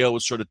 Jim and Chael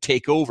would sort of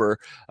take over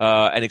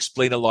and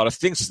explain a lot of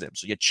things to them.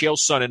 So you had Chael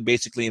Sonnen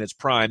basically in his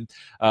prime,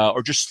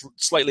 or just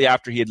slightly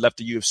after he had left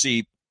the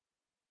UFC,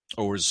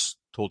 or was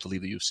told to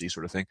leave the UFC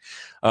sort of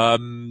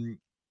thing.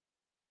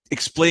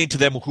 Explain to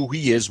them who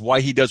he is, why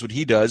he does what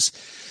he does.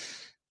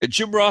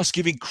 Jim Ross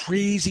giving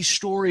crazy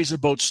stories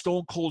about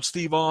Stone Cold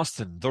Steve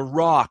Austin, The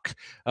Rock,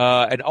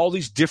 and all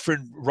these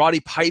different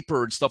Roddy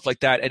Piper and stuff like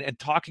that, and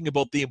talking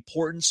about the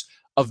importance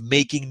of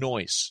making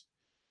noise.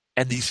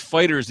 And these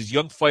fighters, these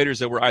young fighters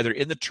that were either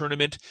in the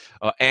tournament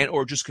and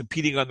or just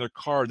competing on their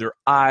card, their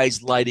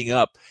eyes lighting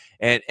up.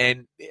 And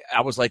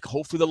I was like,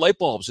 hopefully the light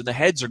bulbs in the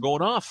heads are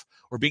going off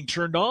or being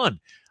turned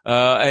on.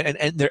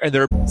 And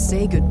they're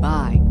Say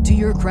goodbye to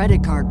your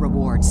credit card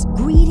rewards.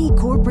 Greedy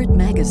corporate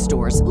mega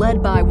stores,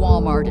 led by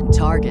Walmart and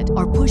Target,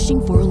 are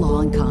pushing for a law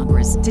in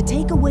Congress to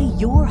take away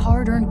your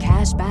hard-earned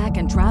cash back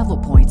and travel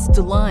points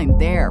to line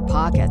their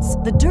pockets.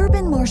 The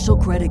Durbin-Marshall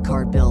credit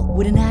card bill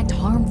would enact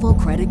harmful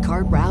credit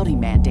card routing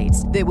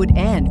mandates that would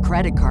end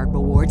credit card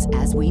rewards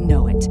as we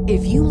know it.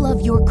 If you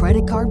love your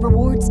credit card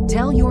rewards,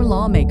 tell your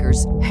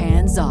lawmakers,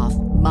 hands off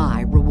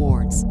my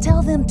rewards.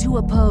 Tell them to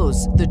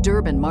oppose the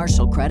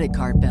Durbin-Marshall credit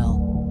card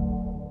bill.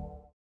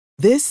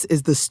 This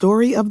is the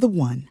story of the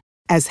one.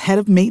 As head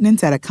of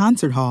maintenance at a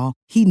concert hall,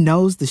 he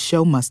knows the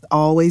show must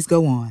always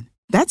go on.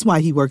 That's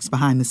why he works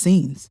behind the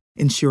scenes,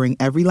 ensuring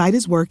every light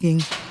is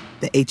working,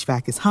 the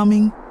HVAC is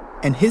humming,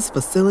 and his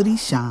facility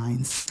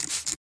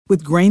shines.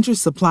 With Grainger's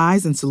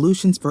supplies and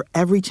solutions for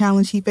every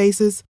challenge he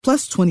faces,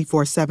 plus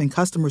 24/7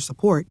 customer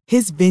support,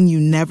 his venue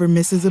never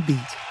misses a beat.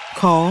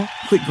 Call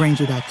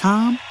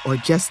quickgrainger.com or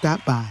just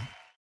stop by.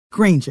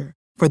 Grainger,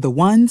 for the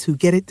ones who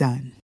get it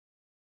done.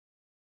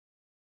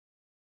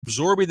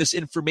 Absorbing this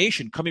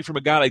information coming from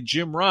a guy like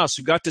Jim Ross,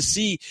 who got to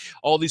see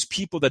all these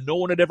people that no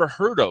one had ever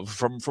heard of,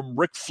 from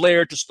Ric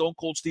Flair to Stone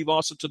Cold Steve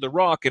Austin to The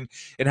Rock, and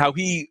how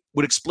he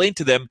would explain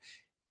to them,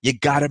 you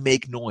got to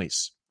make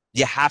noise.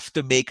 You have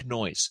to make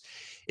noise.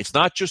 It's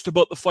not just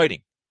about the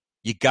fighting.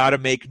 You got to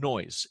make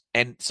noise.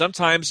 And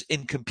sometimes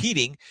in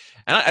competing,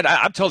 and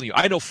I'm telling you,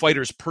 I know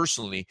fighters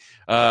personally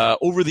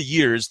over the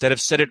years that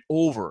have said it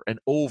over and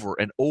over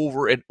and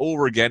over and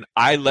over again.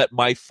 I let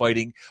my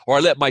fighting, or I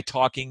let my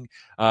talking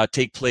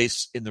take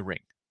place in the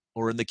ring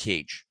or in the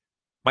cage.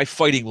 My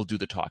fighting will do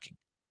the talking.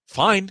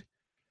 Fine.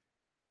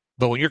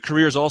 But when your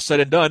career is all said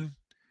and done,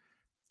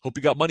 hope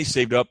you got money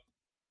saved up.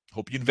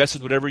 Hope you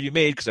invested whatever you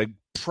made, because I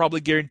probably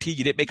guarantee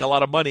you didn't make a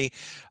lot of money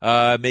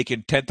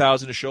making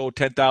 $10,000 a show,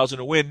 $10,000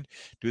 a win.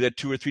 Do that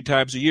 2 or 3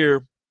 times a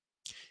year.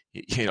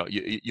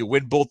 You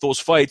win both those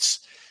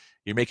fights.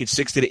 You're making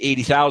 $60,000 to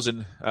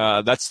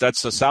 $80,000.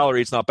 That's a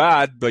salary. It's not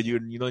bad, but you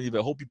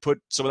hope you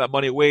put some of that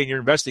money away and you're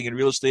investing in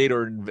real estate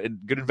or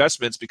in good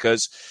investments,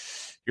 because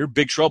you're in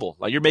big trouble.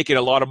 Like, you're making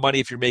a lot of money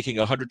if you're making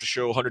 100 to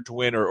show, 100 to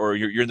win, or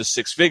you're in the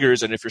 6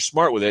 figures, and if you're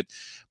smart with it.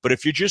 But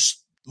if you're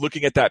just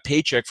looking at that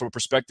paycheck from a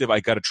perspective, I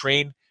got to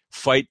train,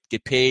 fight,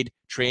 get paid,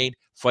 train,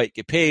 fight,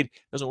 get paid. It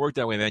doesn't work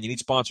that way, man. You need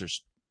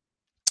sponsors.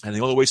 And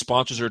the only way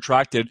sponsors are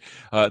attracted,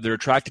 they're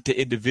attracted to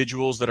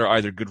individuals that are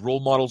either good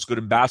role models, good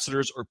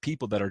ambassadors, or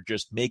people that are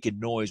just making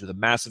noise with a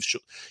massive,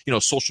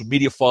 social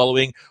media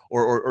following,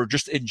 or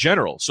just in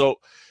general. So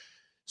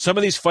some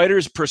of these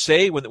fighters per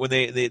se, when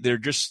they're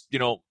just,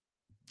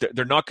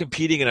 they're not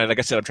competing. And like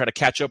I said, I'm trying to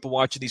catch up and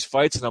watching these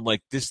fights, and I'm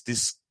like,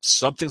 this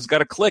something's got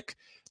to click.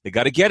 They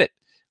got to get it,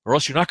 or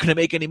else you're not going to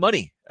make any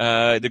money.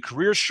 The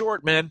career's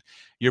short, man.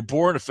 You're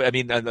born.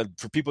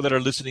 For people that are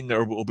listening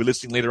or will be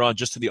listening later on,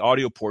 just to the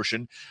audio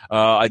portion,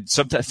 I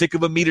sometimes think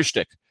of a meter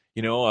stick.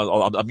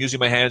 I'm using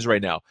my hands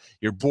right now.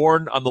 You're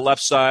born on the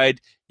left side.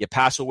 You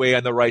pass away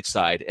on the right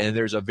side, and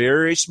there's a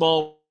very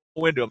small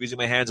window. I'm using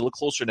my hands a little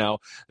closer now.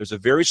 There's a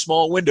very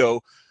small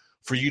window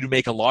for you to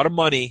make a lot of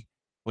money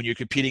when you're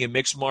competing in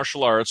mixed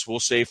martial arts. We'll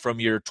say from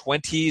your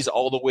 20s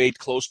all the way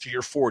close to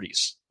your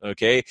 40s.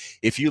 Okay,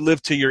 if you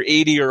live to your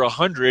 80 or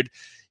 100.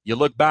 You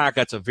look back,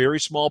 that's a very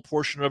small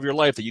portion of your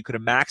life that you could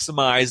have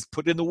maximized,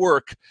 put in the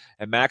work,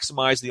 and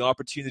maximize the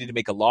opportunity to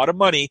make a lot of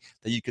money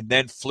that you can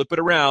then flip it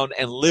around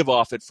and live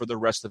off it for the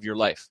rest of your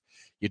life.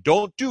 You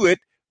don't do it,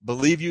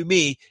 believe you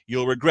me,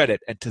 you'll regret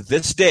it. And to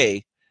this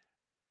day,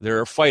 there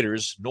are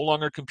fighters no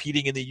longer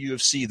competing in the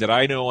UFC that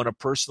I know on a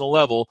personal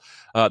level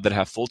that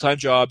have full-time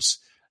jobs,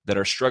 that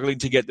are struggling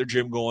to get their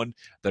gym going,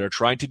 that are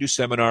trying to do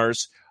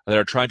seminars, that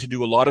are trying to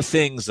do a lot of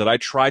things that I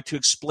try to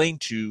explain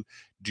to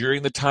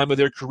during the time of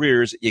their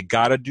careers, you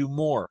got to do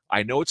more.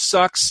 I know it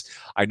sucks.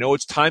 I know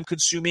it's time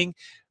consuming,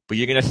 but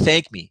you're going to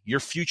thank me. Your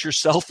future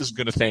self is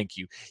going to thank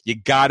you. You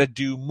got to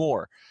do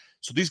more.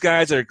 So these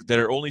guys that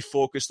are only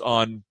focused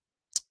on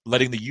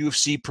letting the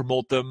UFC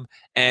promote them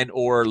and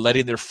or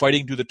letting their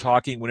fighting do the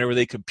talking whenever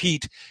they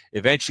compete,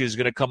 eventually there's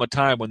going to come a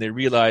time when they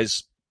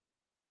realize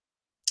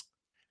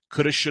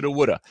coulda, shoulda,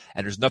 woulda.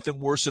 And there's nothing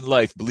worse in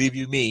life, believe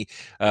you me,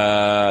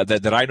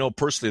 that I know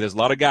personally. There's a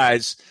lot of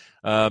guys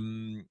that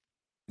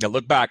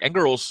look back, and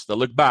girls that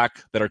look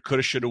back, that are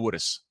coulda, shoulda,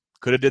 wouldas.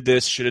 Coulda did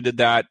this, shoulda did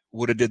that,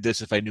 woulda did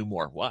this if I knew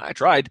more. Well, I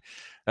tried.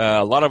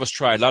 A lot of us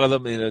tried. A lot of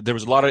them. There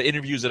was a lot of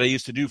interviews that I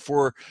used to do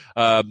for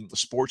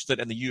Sportsnet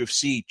and the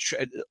UFC.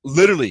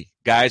 Literally,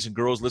 guys and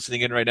girls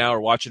listening in right now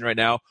or watching right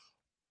now,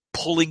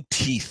 pulling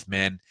teeth,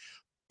 man,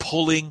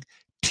 pulling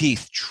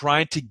teeth,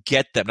 trying to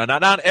get them. Now,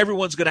 not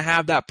everyone's going to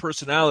have that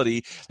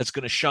personality that's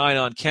going to shine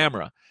on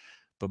camera.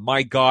 But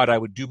my God, I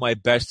would do my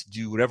best to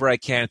do whatever I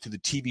can through the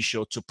TV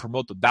show to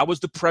promote them. That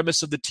was the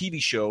premise of the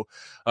TV show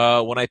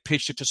when I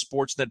pitched it to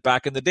Sportsnet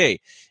back in the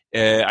day.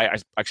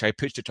 I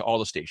pitched it to all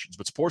the stations,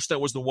 but Sportsnet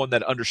was the one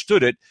that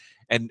understood it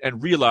and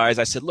realized.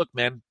 I said, look,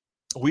 man,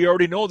 we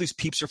already know these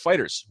peeps are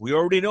fighters. We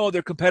already know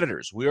they're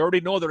competitors. We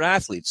already know they're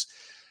athletes.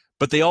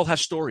 But they all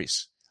have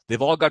stories.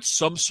 They've all got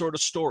some sort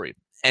of story.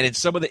 And in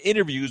some of the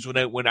interviews,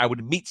 when I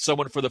would meet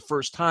someone for the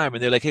first time,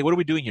 and they're like, "Hey, what are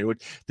we doing here?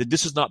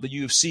 This is not the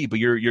UFC, but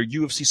you're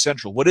UFC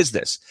Central. What is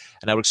this?"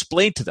 And I would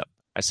explain to them.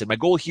 I said, "My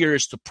goal here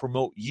is to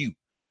promote you,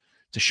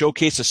 to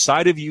showcase a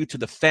side of you to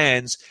the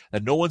fans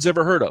that no one's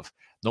ever heard of,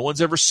 no one's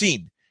ever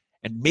seen.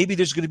 And maybe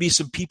there's going to be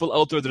some people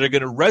out there that are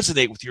going to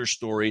resonate with your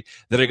story,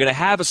 that are going to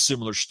have a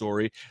similar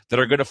story, that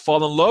are going to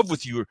fall in love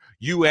with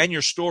you and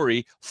your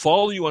story,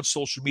 follow you on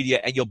social media,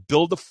 and you'll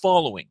build a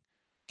following."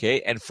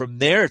 Okay, and from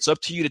there, it's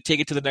up to you to take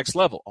it to the next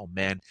level. Oh,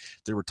 man,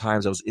 there were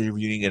times I was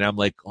interviewing, and I'm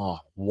like,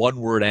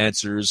 one-word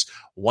answers,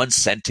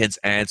 one-sentence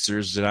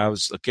answers, and I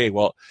was, okay,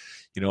 well,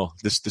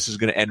 this is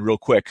going to end real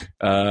quick.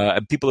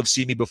 And people have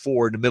seen me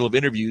before in the middle of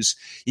interviews,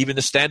 even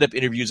the stand-up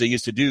interviews I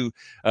used to do.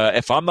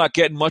 If I'm not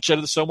getting much out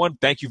of someone,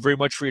 thank you very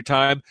much for your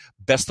time.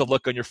 Best of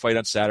luck on your fight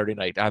on Saturday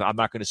night. I'm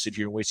not going to sit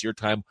here and waste your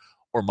time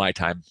or my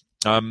time.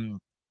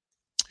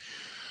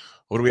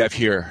 What do we have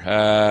here?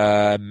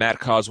 Matt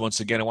Cause, once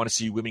again, I want to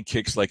see women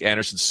kicks like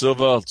Anderson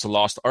Silva. It's a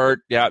lost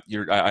art. Yeah,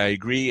 I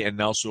agree. And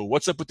also,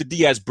 what's up with the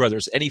Diaz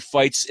brothers? Any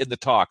fights in the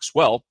talks?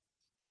 Well,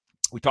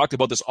 we talked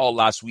about this all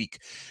last week.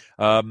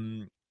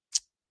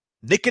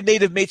 Nick and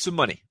Nate have made some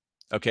money.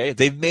 Okay,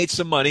 they've made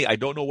some money. I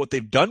don't know what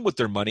they've done with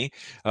their money.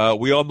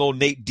 We all know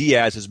Nate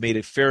Diaz has made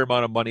a fair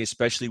amount of money,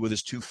 especially with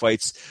his two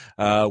fights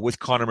with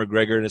Conor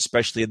McGregor, and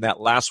especially in that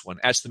last one.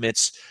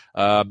 Estimates,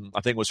 I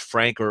think it was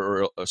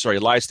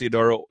Elias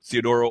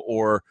Theodoro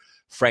or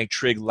Frank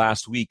Trigg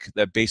last week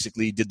that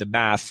basically did the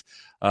math.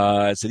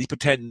 Said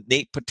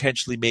Nate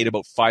potentially made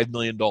about $5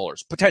 million.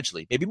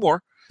 Potentially, maybe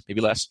more, maybe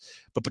less,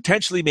 but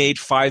potentially made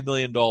 $5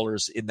 million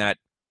in that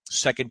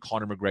second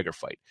Conor McGregor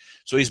fight.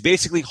 So he's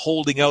basically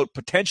holding out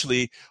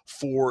potentially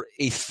for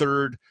a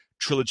third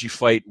trilogy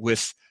fight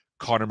with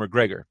Conor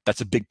McGregor. That's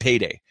a big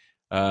payday.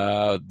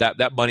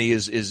 That money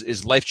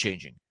is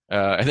life-changing.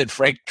 And then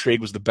Frank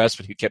Trigg was the best,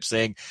 but he kept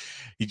saying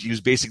he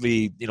was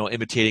basically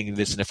imitating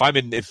this. And if I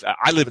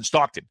live in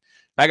Stockton,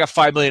 if I got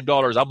 $5 million,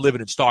 I'm living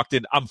in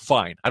Stockton, I'm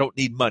fine. I don't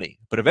need money.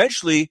 But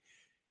eventually,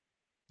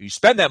 you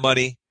spend that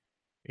money,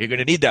 you're going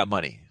to need that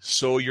money.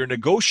 So you're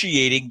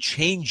negotiating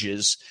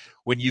changes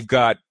when you've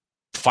got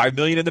 $5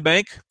 million in the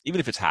bank, even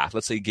if it's half.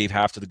 Let's say you gave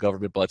half to the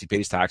government, but he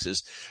pays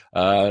taxes.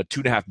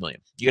 $2.5 million.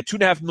 You got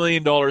 $2.5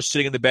 million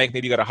sitting in the bank.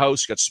 Maybe you got a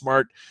house. You got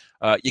smart.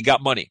 You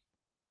got money.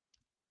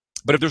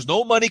 But if there's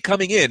no money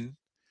coming in,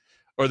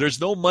 or there's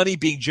no money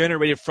being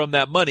generated from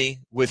that money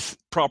with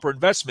proper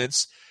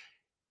investments,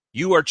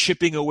 you are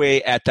chipping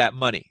away at that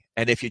money.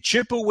 And if you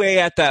chip away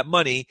at that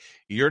money,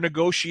 your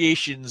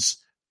negotiations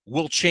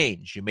will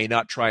change. You may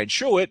not try and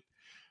show it,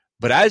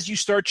 but as you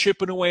start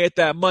chipping away at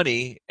that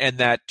money, and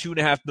that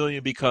 $2.5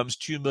 million becomes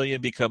 $2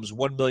 million, becomes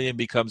 $1 million,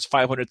 becomes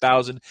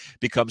 $500,000,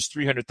 becomes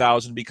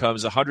 $300,000,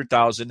 becomes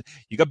 $100,000,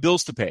 you got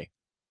bills to pay.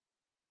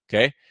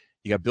 Okay,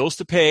 you got bills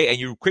to pay, and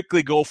you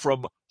quickly go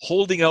from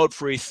holding out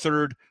for a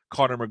third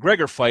Conor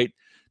McGregor fight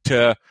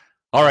to,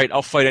 all right,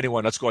 I'll fight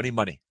anyone. Let's go. I need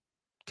money.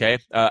 Okay,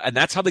 and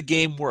that's how the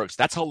game works.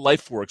 That's how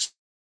life works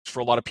for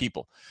a lot of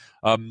people.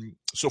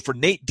 So for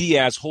Nate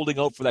Diaz holding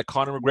out for that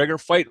Conor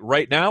McGregor fight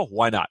right now,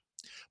 why not?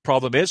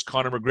 Problem is,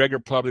 Conor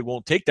McGregor probably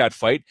won't take that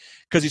fight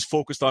because he's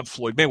focused on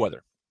Floyd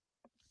Mayweather.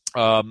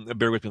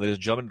 Bear with me, ladies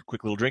and gentlemen.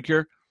 Quick little drink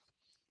here.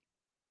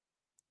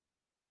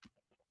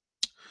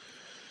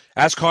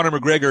 As Conor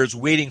McGregor is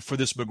waiting for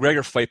this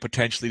McGregor fight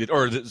potentially,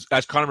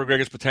 as Conor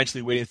McGregor is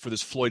potentially waiting for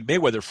this Floyd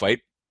Mayweather fight,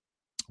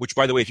 which,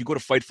 by the way, if you go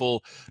to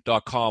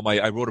Fightful.com,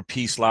 I wrote a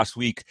piece last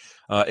week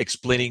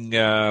explaining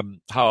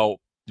how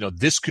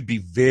this could be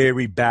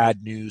very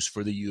bad news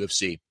for the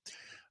UFC.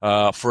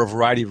 For a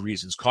variety of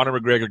reasons. Conor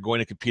McGregor going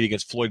to compete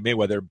against Floyd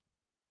Mayweather,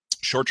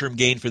 short-term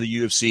gain for the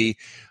UFC,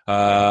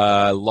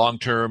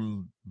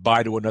 long-term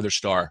buy to another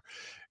star.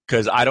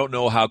 Because I don't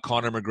know how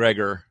Conor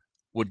McGregor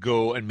would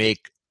go and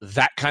make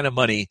that kind of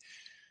money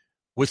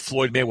with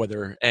Floyd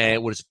Mayweather,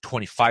 and what is it,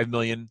 25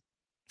 million,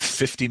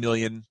 50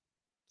 million,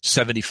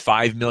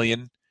 75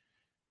 million,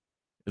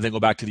 and then go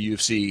back to the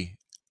UFC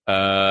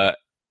and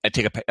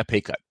take a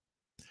pay cut.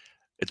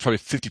 It's probably a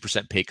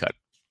 50% pay cut.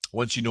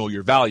 Once you know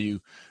your value,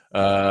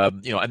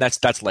 and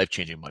that's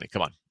life-changing money.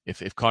 Come on.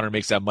 If Conor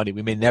makes that money,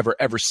 we may never,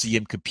 ever see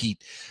him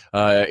compete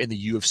in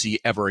the UFC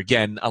ever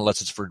again,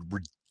 unless it's for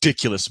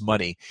ridiculous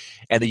money.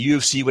 And the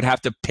UFC would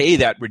have to pay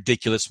that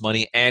ridiculous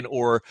money and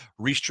or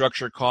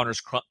restructure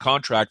Conor's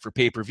contract for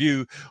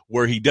pay-per-view,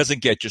 where he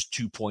doesn't get just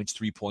 2 points,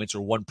 3 points,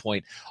 or 1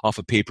 point off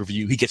of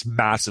pay-per-view. He gets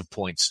massive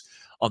points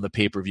on the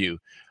pay-per-view.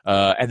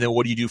 And then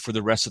what do you do for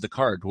the rest of the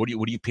card? What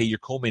do you pay your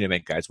co-main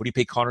event guys? What do you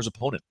pay Conor's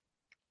opponent?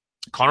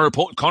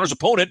 Conor's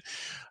opponent,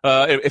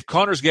 if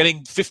Conor's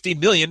getting 50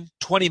 million,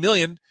 20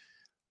 million,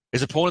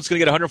 his opponent's going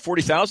to get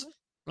 140,000?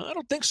 I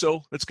don't think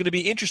so. It's going to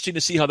be interesting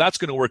to see how that's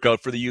going to work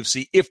out for the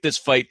UFC if this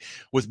fight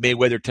with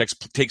Mayweather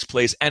takes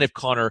place and if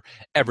Conor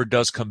ever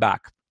does come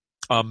back.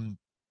 Lots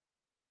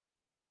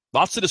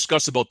to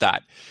discuss about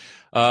that.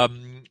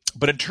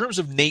 But in terms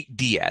of Nate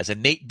Diaz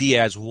and Nate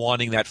Diaz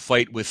wanting that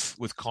fight with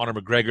Conor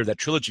McGregor, that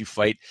trilogy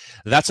fight,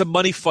 that's a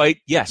money fight.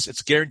 Yes,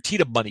 it's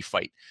guaranteed a money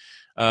fight.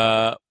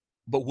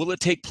 But will it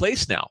take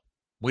place now?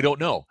 We don't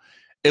know.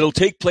 It'll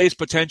take place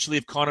potentially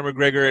if Conor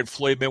McGregor and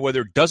Floyd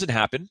Mayweather doesn't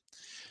happen.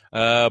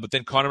 But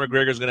then Conor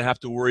McGregor is going to have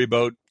to worry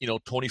about,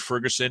 Tony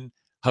Ferguson,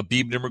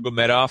 Khabib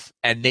Nurmagomedov,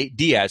 and Nate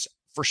Diaz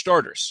for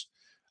starters.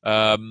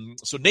 So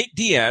Nate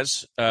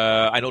Diaz,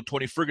 I know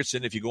Tony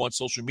Ferguson, if you go on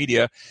social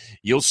media,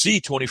 you'll see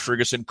Tony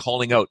Ferguson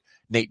calling out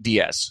Nate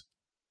Diaz.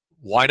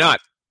 Why not?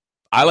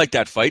 I like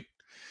that fight.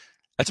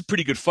 That's a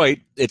pretty good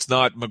fight. It's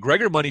not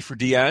McGregor money for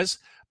Diaz,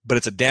 but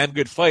it's a damn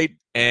good fight,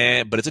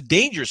 but it's a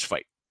dangerous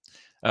fight.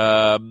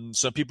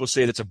 Some people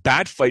say that's a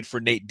bad fight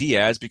for Nate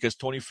Diaz because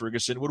Tony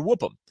Ferguson would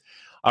whoop him.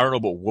 I don't know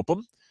about whoop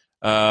him.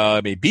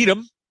 May beat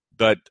him,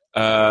 but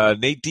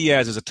Nate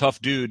Diaz is a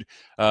tough dude,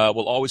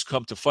 will always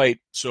come to fight.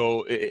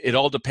 So it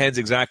all depends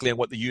exactly on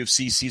what the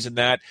UFC sees in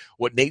that,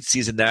 what Nate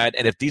sees in that,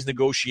 and if these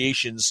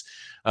negotiations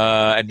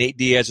and Nate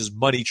Diaz's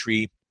money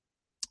tree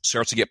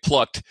starts to get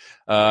plucked,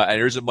 and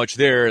there isn't much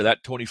there,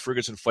 that Tony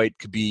Ferguson fight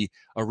could be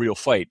a real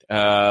fight.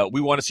 We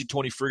want to see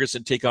Tony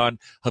Ferguson take on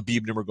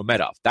Khabib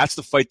Nurmagomedov. That's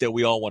the fight that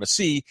we all want to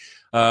see.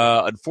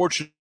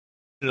 Unfortunately,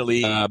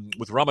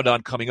 with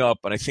Ramadan coming up,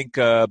 and I think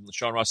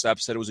Sean Ross Sapp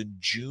said it was in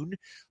June.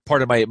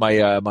 Part of my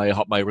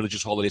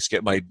religious holiday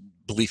my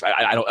belief.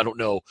 I don't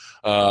know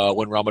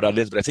when Ramadan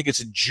is, but I think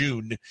it's in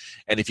June.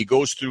 And if he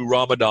goes through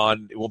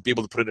Ramadan, he won't be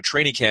able to put in a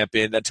training camp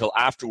in until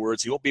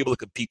afterwards. He won't be able to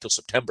compete till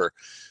September.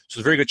 So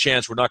there's a very good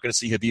chance we're not going to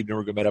see Khabib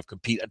Nurmagomedov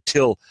compete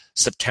until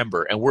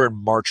September, and we're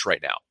in March right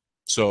now.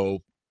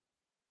 So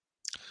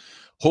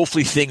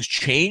hopefully things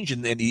change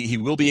and he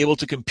will be able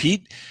to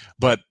compete.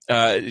 But,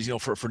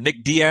 for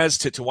Nick Diaz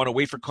to want to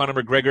wait for Conor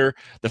McGregor,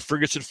 the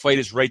Ferguson fight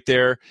is right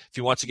there if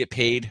he wants to get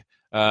paid.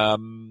 But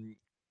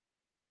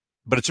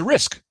it's a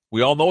risk.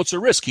 We all know it's a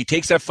risk. He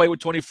takes that fight with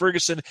Tony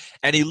Ferguson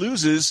and he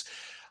loses.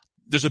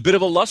 There's a bit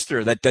of a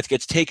luster that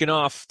gets taken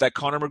off that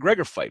Conor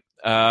McGregor fight.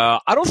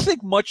 I don't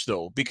think much,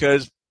 though,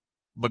 because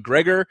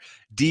McGregor,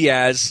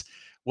 Diaz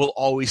will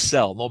always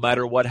sell no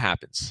matter what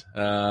happens.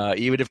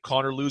 Even if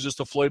Conor loses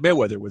to Floyd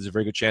Mayweather, there's a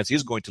very good chance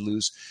he's going to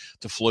lose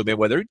to Floyd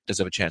Mayweather. He does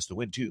have a chance to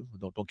win too.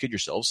 Don't kid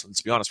yourselves. Let's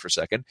be honest for a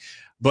second.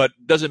 But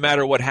doesn't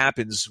matter what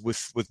happens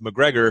with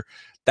McGregor,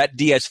 that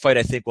Diaz fight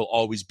I think will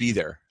always be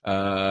there.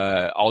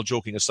 All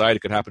joking aside,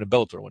 it could happen in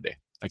Bellator one day.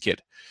 I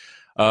kid.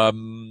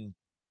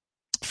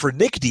 For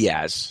Nick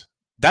Diaz,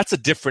 that's a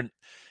different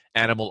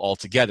animal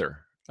altogether.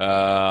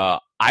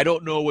 I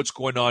don't know what's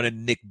going on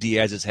in Nick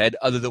Diaz's head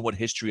other than what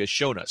history has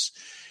shown us.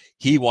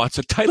 He wants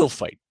a title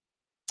fight.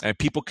 And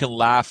people can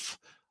laugh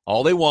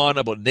all they want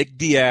about Nick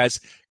Diaz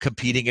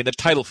competing in a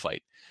title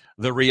fight.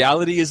 The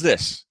reality is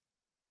this.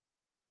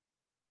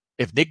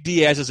 If Nick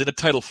Diaz is in a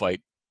title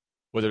fight,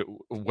 whether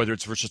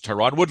it's versus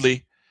Tyron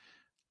Woodley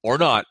or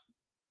not,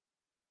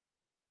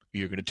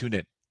 you're going to tune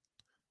in.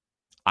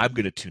 I'm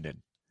going to tune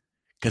in.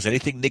 Because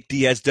anything Nick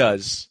Diaz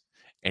does,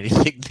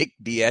 anything Nick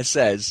Diaz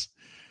says,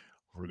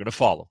 we're going to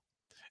follow.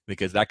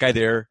 Because that guy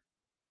there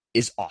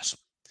is awesome.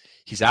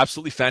 He's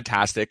absolutely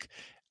fantastic.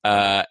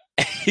 Those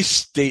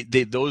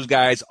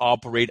guys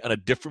operate on a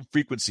different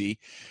frequency.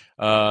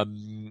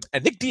 And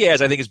Nick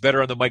Diaz, I think, is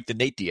better on the mic than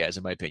Nate Diaz,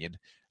 in my opinion.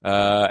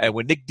 And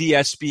when Nick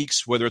Diaz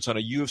speaks, whether it's on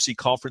a UFC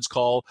conference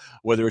call,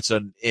 whether it's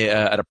at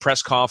a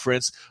press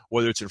conference,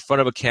 whether it's in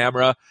front of a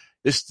camera,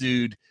 this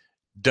dude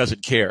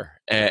doesn't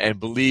care. And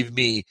believe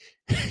me,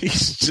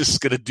 he's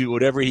just going to do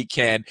whatever he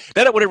can.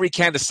 Not whatever he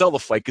can to sell the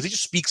fight, because he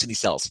just speaks and he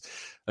sells.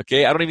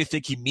 Okay, I don't even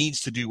think he means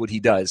to do what he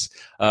does.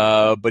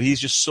 But he's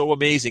just so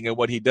amazing at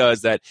what he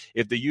does that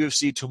if the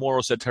UFC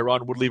tomorrow said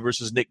Tyron Woodley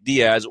versus Nick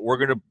Diaz, we're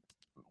going to,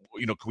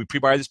 can we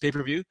pre-buy this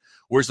pay-per-view?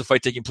 Where's the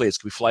fight taking place?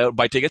 Can we fly out and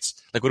buy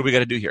tickets? Like, what do we got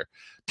to do here?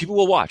 People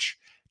will watch.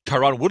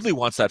 Tyron Woodley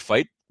wants that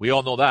fight. We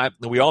all know that.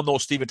 And we all know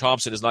Stephen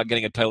Thompson is not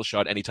getting a title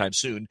shot anytime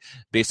soon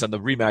based on the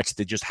rematch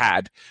they just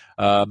had.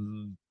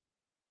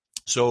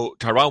 So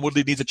Tyron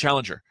Woodley needs a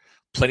challenger.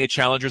 plenty of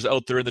challengers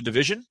out there in the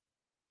division.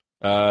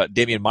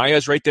 Damian Maia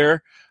is right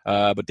there,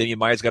 but Damian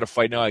Maia's got a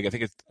fight now. I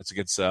think it's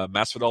against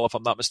Masvidal, if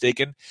I'm not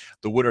mistaken.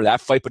 The winner of that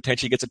fight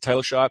potentially gets a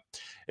title shot.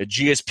 At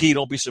GSP,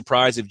 don't be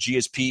surprised if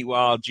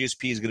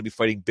GSP is going to be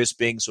fighting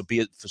Bisping, so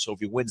if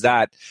he wins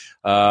that,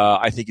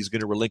 I think he's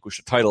going to relinquish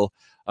the title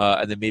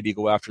and then maybe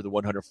go after the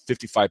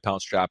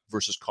 155-pound strap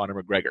versus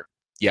Conor McGregor.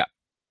 Yeah,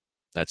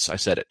 I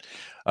said it.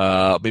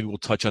 Maybe we'll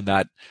touch on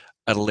that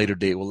at a later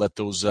date. We'll let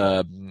those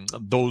what's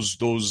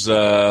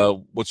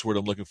the word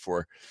I'm looking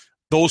for?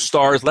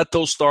 Let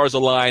those stars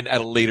align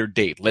at a later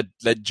date.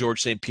 Let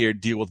George St. Pierre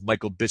deal with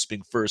Michael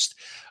Bisping first,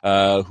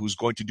 who's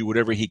going to do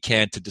whatever he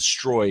can to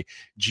destroy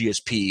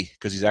GSP,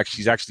 because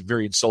he's actually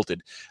very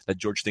insulted that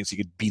George thinks he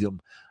could beat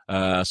him.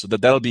 So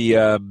that'll be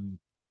a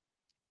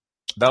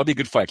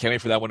good fight. Can't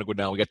wait for that one to go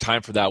down. We got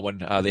time for that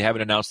one. They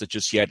haven't announced it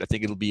just yet. I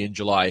think it'll be in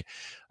July.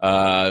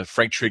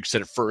 Frank Trigg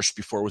said it first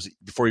before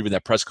even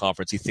that press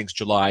conference. He thinks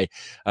July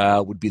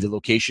would be the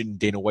location.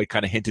 Dana White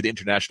kind of hinted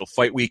International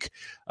Fight Week.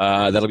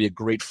 That'll be a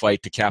great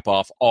fight to cap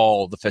off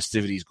all the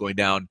festivities going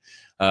down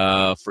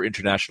for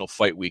International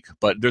Fight Week.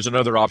 But there's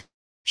another option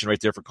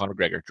right there for Conor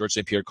McGregor. George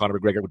St. Pierre, Conor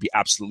McGregor would be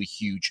absolutely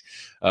huge,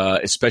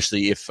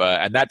 especially if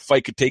and that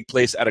fight could take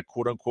place at a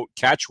quote-unquote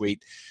catch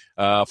weight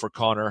for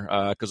Conor,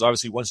 because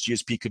obviously once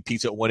GSP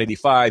competes at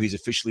 185, he's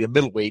officially a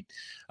middleweight,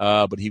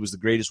 but he was the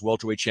greatest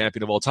welterweight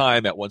champion of all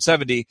time at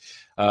 170.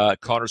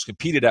 Conor's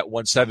competed at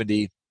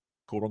 170,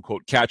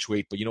 quote-unquote catch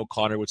weight, but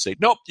Conor would say,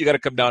 nope, you got to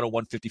come down to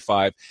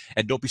 155,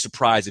 and don't be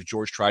surprised if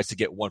George tries to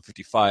get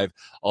 155,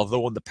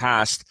 although in the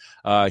past,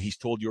 he's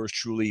told yours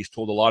truly, he's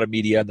told a lot of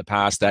media in the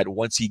past that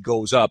once he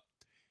goes up,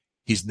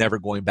 he's never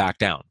going back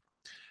down.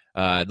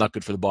 Not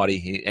good for the body,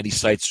 he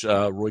cites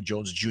Roy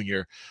Jones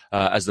Jr.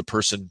 As the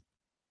person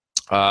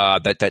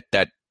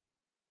that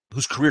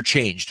whose career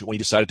changed when he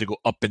decided to go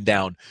up and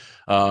down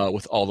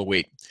with all the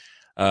weight.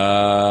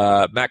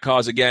 Matt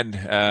Cause again,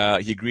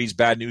 he agrees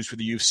bad news for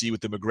the UFC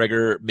with the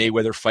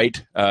McGregor-Mayweather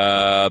fight.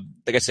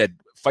 Like I said,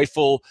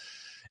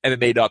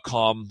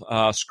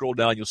 FightfulMMA.com. Scroll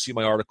down, you'll see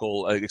my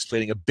article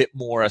explaining a bit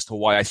more as to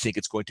why I think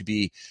it's going to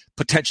be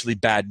potentially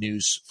bad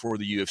news for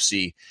the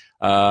UFC.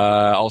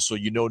 Also,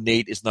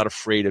 Nate is not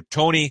afraid of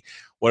Tony.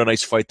 What a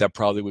nice fight that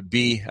probably would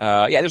be.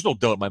 There's no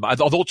doubt in my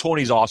mind. Although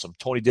Tony's awesome.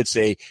 Tony did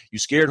say, "You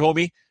scared,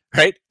 homie?"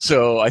 Right?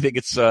 So I think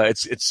it's a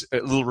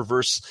little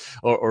reverse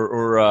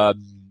or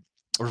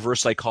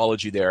reverse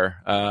psychology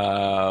there.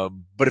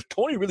 But if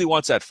Tony really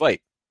wants that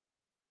fight,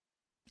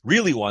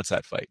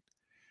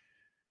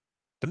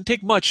 doesn't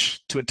take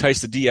much to entice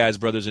the Diaz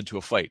brothers into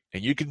a fight,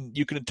 and you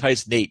can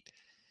entice Nate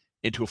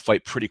into a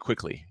fight pretty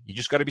quickly. You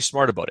just got to be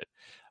smart about it.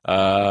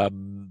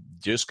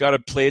 Just got to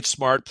play it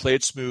smart, play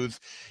it smooth.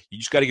 You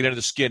just got to get under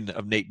the skin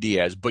of Nate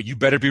Diaz, but you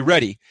better be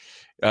ready.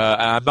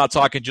 I'm not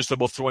talking just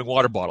about throwing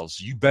water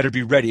bottles. You better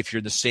be ready if you're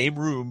in the same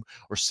room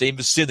or same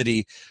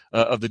vicinity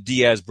of the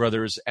Diaz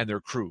brothers and their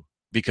crew,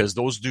 because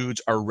those dudes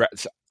are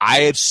I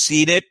have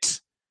seen it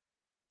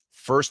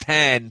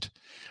firsthand.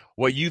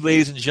 What you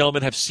ladies and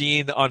gentlemen have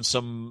seen on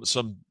some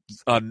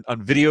on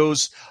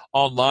videos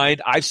online,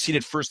 I've seen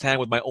it firsthand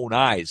with my own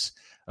eyes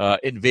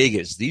in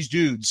Vegas. These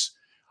dudes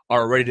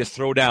are ready to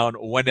throw down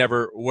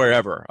whenever,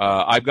 wherever.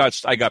 I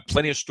got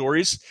plenty of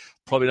stories.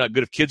 Probably not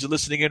good if kids are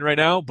listening in right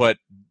now, but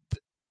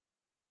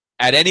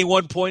at any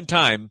one point in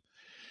time,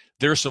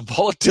 there's some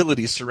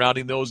volatility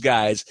surrounding those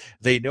guys.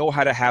 They know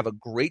how to have a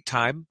great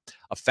time,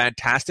 a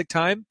fantastic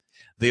time.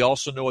 They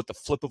also know at the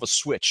flip of a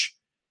switch,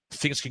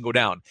 things can go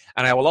down.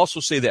 And I will also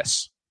say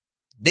this.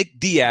 Nick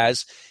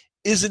Diaz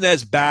isn't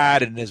as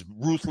bad and as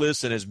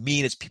ruthless and as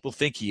mean as people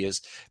think he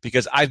is,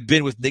 because I've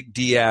been with Nick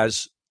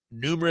Diaz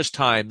numerous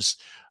times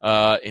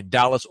in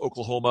Dallas,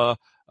 Oklahoma.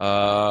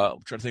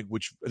 I'm trying to think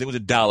which. I think it was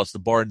in Dallas, the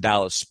bar in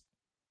Dallas.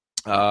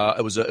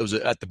 It was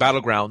at the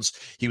Battlegrounds.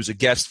 He was a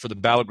guest for the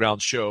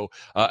Battlegrounds show,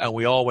 and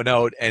we all went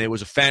out, and it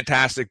was a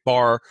fantastic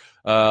bar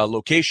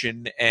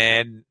location.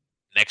 And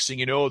next thing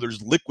you know,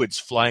 there's liquids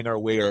flying our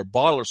way, or a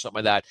bottle or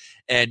something like that.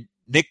 And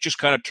Nick just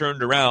kind of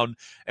turned around,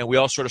 and we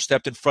all sort of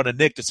stepped in front of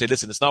Nick to say,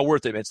 "Listen, it's not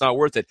worth it, man. It's not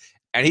worth it."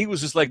 And he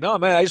was just like, "No,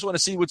 man, I just want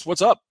to see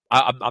what's up.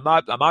 I'm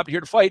not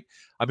here to fight.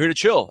 I'm here to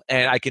chill."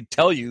 And I can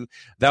tell you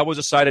that was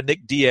a side of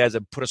Nick Diaz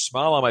that put a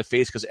smile on my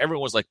face, because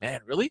everyone was like,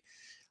 "Man, really?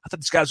 I thought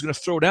this guy was going to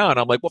throw down."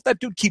 I'm like, well, if that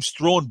dude keeps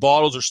throwing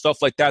bottles or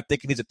stuff like that,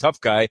 thinking he's a tough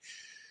guy,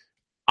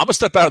 I'm going to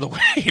step out of the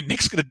way, and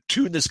Nick's going to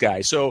tune this guy.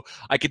 So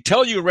I can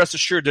tell you, rest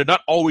assured, they're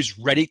not always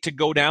ready to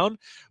go down.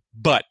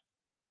 But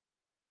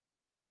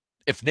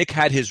if Nick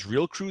had his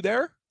real crew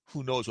there,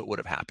 who knows what would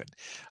have happened.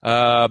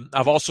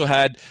 I've also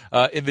had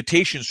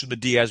invitations from the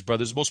Diaz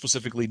brothers, most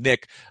specifically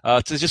Nick,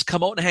 to just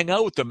come out and hang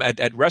out with them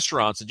at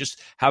restaurants and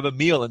just have a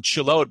meal and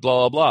chill out,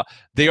 blah, blah, blah.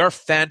 They are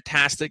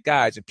fantastic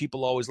guys, and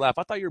people always laugh.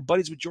 I thought you were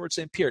buddies with George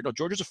St. Pierre. No,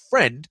 George is a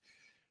friend,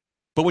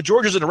 but when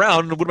George isn't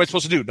around, what am I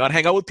supposed to do? Not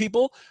hang out with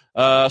people?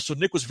 So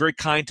Nick was very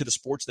kind to the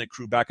Sportsnet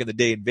crew back in the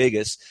day in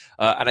Vegas,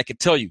 and I can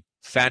tell you,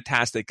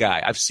 fantastic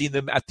guy. I've seen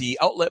them at the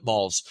outlet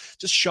malls,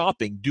 just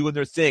shopping, doing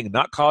their thing,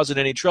 not causing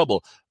any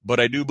trouble. But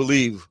I do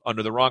believe,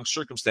 under the wrong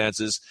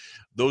circumstances,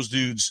 those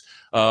dudes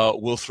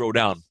will throw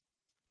down.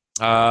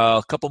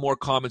 A couple more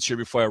comments here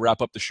before I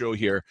wrap up the show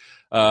here.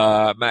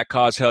 Matt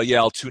Cos, hell yeah,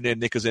 I'll tune in.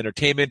 Nick is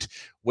entertainment.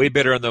 Way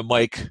better on the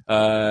mic.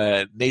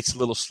 Nate's a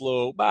little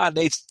slow.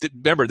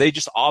 Remember, they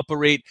just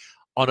operate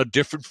on a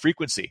different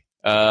frequency.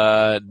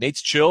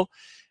 Nate's chill,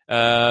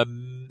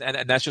 and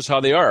that's just how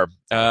they are.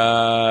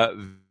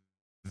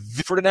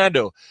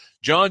 Ferdinando,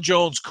 John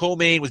Jones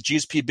co-main with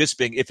GSP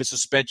Bisping if his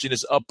suspension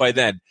is up by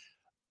then.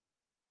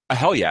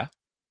 Hell yeah.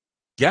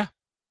 Yeah,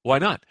 why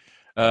not?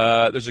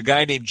 There's a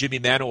guy named Jimmy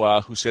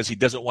Manoa who says he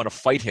doesn't want to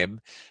fight him,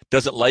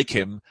 doesn't like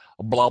him,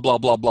 blah, blah,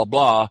 blah, blah,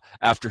 blah,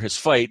 after his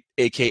fight,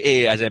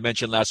 a.k.a., as I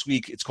mentioned last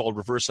week, it's called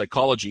reverse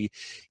psychology.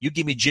 You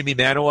give me Jimmy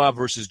Manoa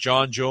versus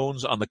John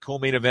Jones on the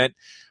co-main event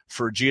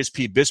for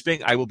GSP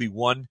Bisping, I will be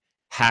one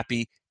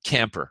happy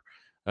camper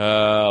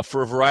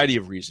for a variety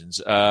of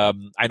reasons. I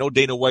know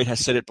Dana White has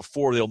said it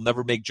before. They'll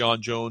never make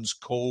John Jones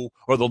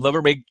they'll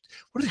never make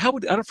 – I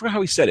don't forget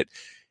how he said it.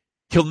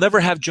 He'll never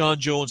have John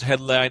Jones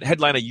headline a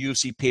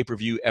UFC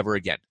pay-per-view ever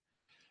again.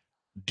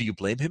 Do you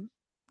blame him?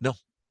 No,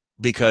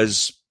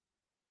 because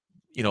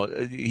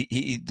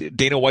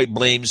Dana White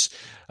blames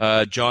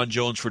John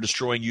Jones for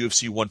destroying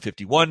UFC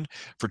 151,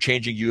 for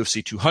changing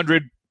UFC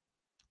 200,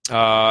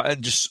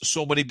 and just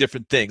so many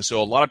different things.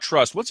 So a lot of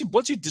trust. Once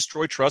you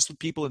destroy trust with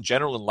people in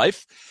general in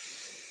life,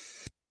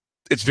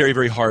 it's very,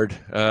 very hard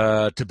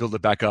to build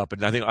it back up.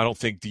 And I don't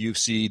think the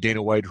UFC,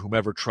 Dana White,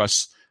 whomever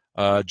trusts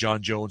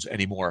John Jones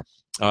anymore.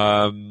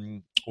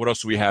 What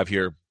else do we have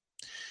here?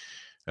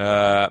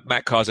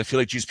 Matt Cos, I feel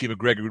like GSP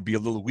McGregor would be a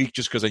little weak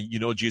just because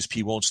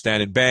GSP won't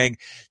stand and bang.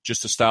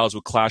 Just the styles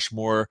would clash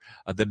more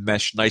than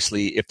mesh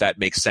nicely, if that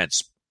makes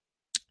sense.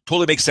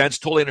 Totally makes sense.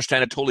 Totally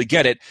understand it. Totally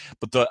get it.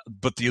 But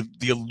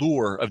the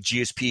allure of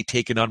GSP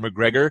taking on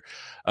McGregor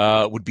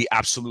would be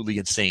absolutely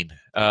insane.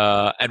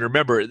 And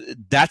remember,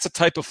 that's a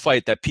type of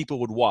fight that people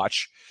would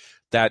watch.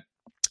 That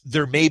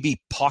there may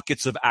be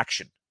pockets of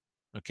action.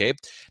 Okay.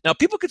 Now,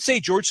 people could say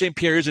George St.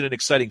 Pierre isn't an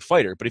exciting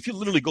fighter, but if you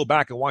literally go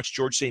back and watch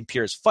George St.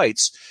 Pierre's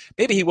fights,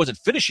 maybe he wasn't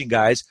finishing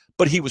guys,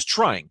 but he was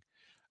trying.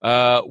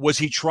 Was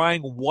he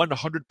trying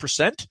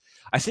 100%?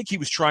 I think he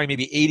was trying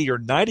maybe 80 or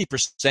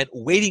 90%,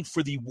 waiting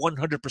for the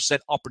 100%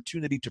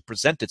 opportunity to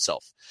present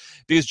itself.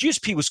 Because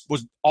GSP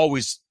was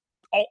always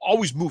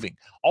moving,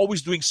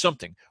 always doing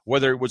something,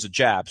 whether it was a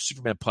jab,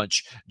 Superman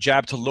punch,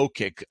 jab to low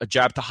kick, a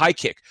jab to high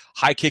kick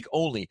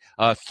only,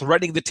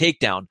 threatening the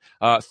takedown,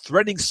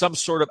 threatening some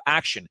sort of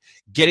action,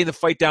 getting the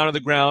fight down on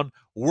the ground,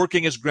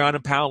 working his ground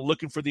and pound,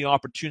 looking for the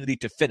opportunity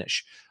to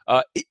finish.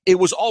 It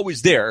was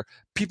always there.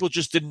 People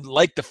just didn't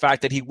like the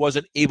fact that he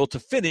wasn't able to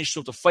finish, so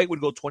if the fight would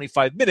go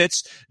 25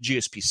 minutes,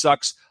 GSP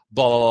sucks,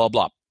 blah, blah, blah,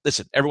 blah.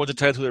 Listen, everyone's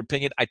entitled to their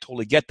opinion. I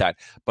totally get that.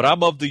 But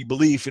I'm of the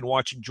belief in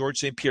watching George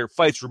St. Pierre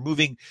fights,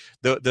 removing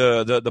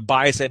the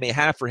bias I may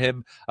have for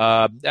him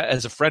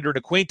as a friend or an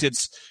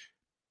acquaintance.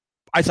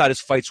 I thought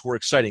his fights were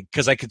exciting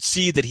because I could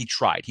see that he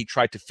tried. He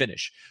tried to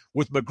finish.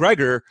 With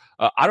McGregor,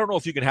 I don't know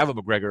if you can have a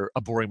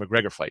boring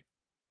McGregor fight.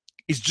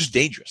 He's just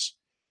dangerous.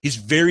 He's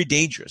very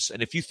dangerous.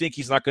 And if you think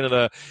he's not going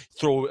to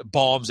throw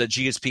bombs at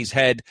GSP's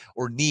head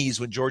or knees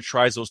when George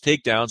tries those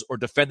takedowns or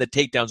defend the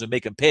takedowns and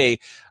make him pay,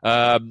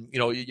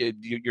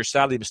 you're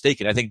sadly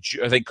mistaken. I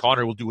think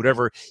Conor will do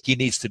whatever he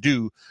needs to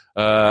do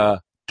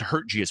to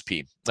hurt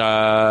GSP.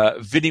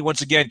 Vinny,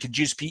 once again, can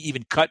GSP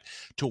even cut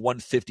to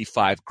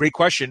 155? Great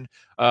question.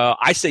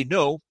 I say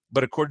no,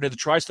 but according to the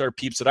TriStar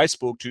peeps that I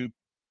spoke to,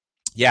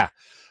 yeah,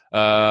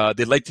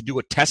 they'd like to do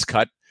a test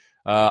cut.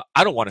 I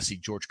don't want to see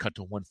George cut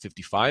to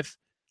 155.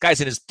 Guy's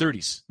in his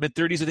 30s,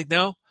 mid-30s, I think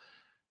now.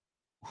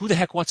 Who the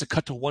heck wants to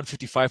cut to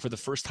 155 for the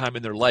first time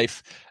in their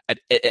life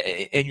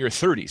in your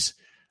 30s?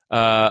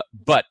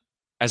 But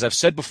as I've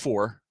said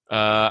before,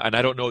 and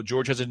I don't know,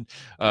 George hasn't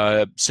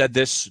said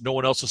this. No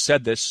one else has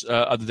said this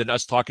other than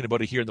us talking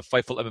about it here in the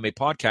Fightful MMA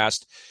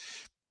podcast.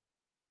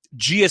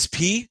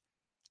 GSP,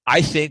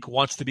 I think,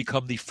 wants to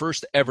become the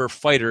first ever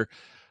fighter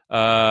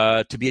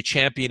to be a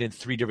champion in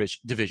 3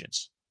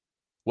 divisions.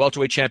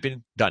 Welterweight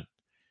champion, done.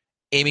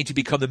 Aiming to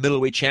become the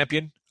middleweight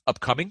champion,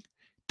 upcoming.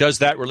 Does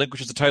that,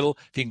 relinquishes the title.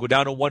 If he can go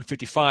down to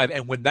 155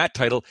 and win that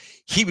title,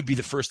 he would be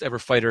the first ever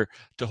fighter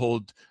to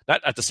hold,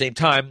 not at the same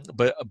time,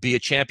 but be a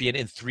champion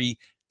in 3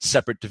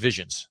 separate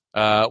divisions.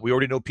 We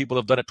already know people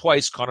have done it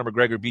twice. Conor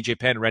McGregor, BJ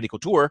Penn, Randy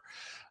Couture.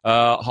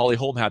 Holly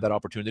Holm had that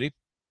opportunity.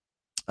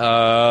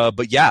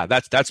 But yeah,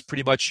 that's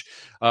pretty much,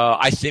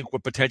 I think,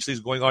 what potentially is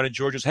going on in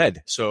George's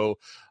head. So,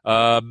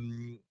 let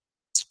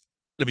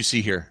me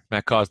see here.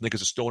 Matt Cos, Nick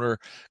is a stoner.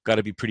 Got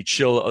to be pretty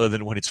chill other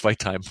than when it's fight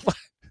time.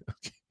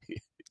 Okay.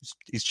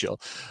 He's chill.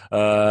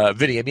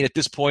 Vinny, I mean, at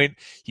this point,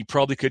 he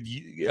probably could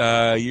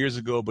years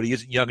ago, but he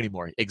isn't young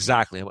anymore.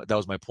 Exactly. That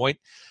was my point.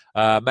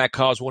 Matt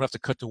Cos won't have to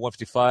cut to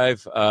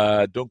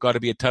 155. Don't got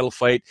to be a title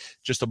fight,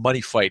 just a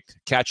money fight.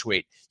 Catch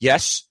weight.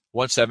 Yes,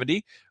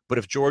 170. But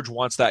if George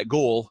wants that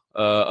goal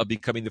of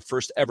becoming the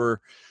first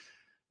ever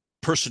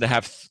person to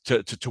have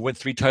to win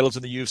 3 titles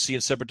in the UFC in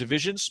separate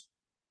divisions,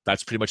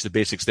 That's pretty much the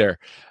basics there.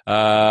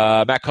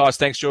 Matt Koss,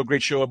 thanks, Joe.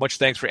 Great show. And much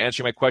thanks for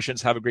answering my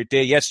questions. Have a great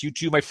day. Yes, you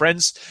too, my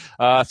friends.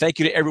 Thank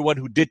you to everyone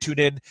who did tune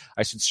in.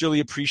 I sincerely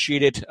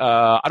appreciate it.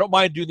 I don't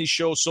mind doing these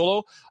shows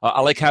solo.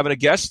 I like having a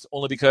guest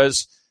only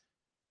because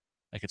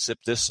I can sip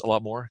this a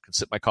lot more, can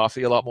sip my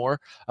coffee a lot more.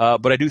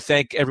 But I do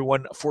thank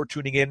everyone for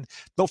tuning in.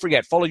 Don't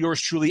forget, follow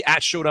yours truly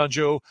at Showdown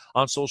Joe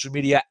on social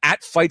media,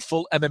 at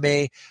Fightful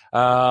MMA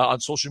on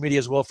social media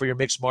as well for your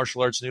mixed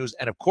martial arts news.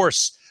 And of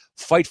course,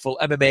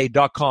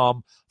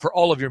 FightfulMMA.com for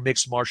all of your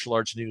mixed martial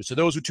arts news. So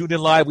those who tuned in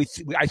live,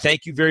 I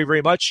thank you very,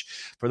 very much.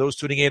 For those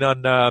tuning in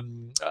on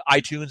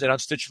iTunes and on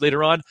Stitch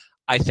later on,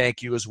 I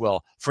thank you as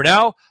well. For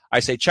now, I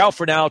say ciao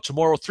for now.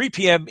 Tomorrow, 3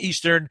 p.m.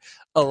 Eastern,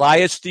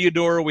 Elias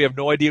Theodorou. We have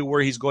no idea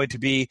where he's going to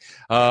be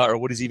or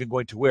what he's even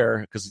going to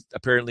wear because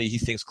apparently he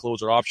thinks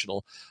clothes are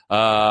optional.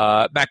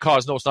 Matt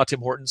Koss, no, it's not Tim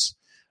Hortons.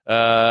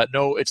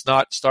 No, it's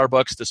not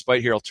Starbucks,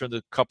 despite here. I'll turn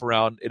the cup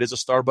around. It is a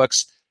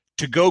Starbucks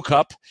to-go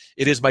cup.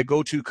 It is my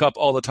go-to cup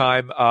all the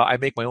time. I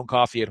make my own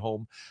coffee at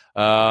home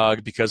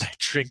because I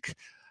drink,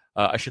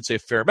 I shouldn't say a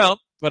fair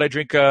amount, but I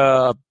drink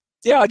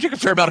I drink a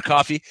fair amount of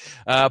coffee,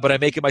 but I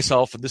make it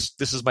myself. And this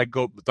is my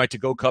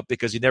to-go cup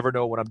because you never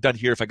know when I'm done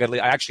here. If I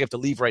actually have to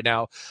leave right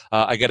now.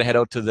 I got to head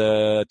out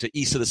to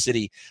east of the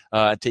city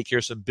and take care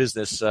of some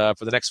business. For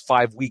the next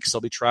 5 weeks,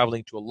 I'll be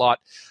traveling to a lot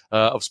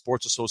of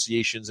sports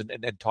associations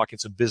and talking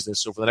some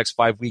business. So for the next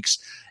 5 weeks,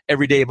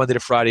 every day, Monday to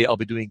Friday, I'll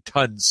be doing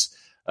tons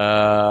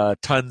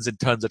and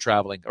tons of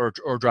traveling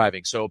or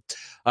driving. So,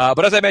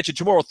 but as I mentioned,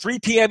 tomorrow, 3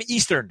 p.m.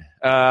 Eastern,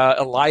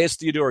 Elias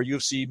Theodorou,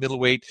 UFC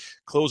middleweight.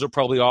 Clothes are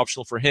probably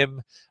optional for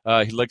him.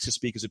 He likes to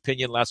speak his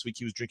opinion. Last week,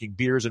 he was drinking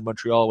beers in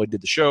Montreal when he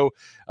did the show.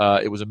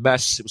 It was a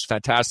mess. It was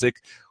fantastic.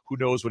 Who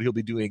knows what he'll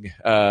be doing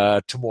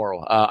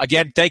tomorrow.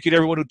 Again, thank you to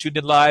everyone who tuned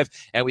in live,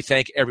 and we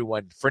thank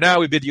everyone. For now,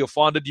 we bid you a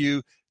fond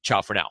adieu.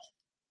 Ciao for now.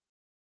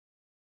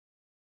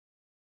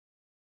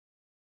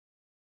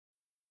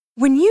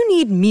 When you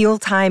need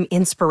mealtime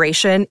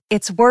inspiration,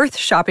 it's worth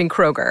shopping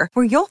Kroger,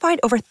 where you'll find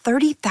over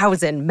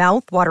 30,000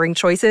 mouth-watering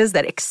choices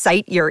that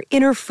excite your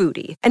inner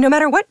foodie. And no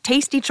matter what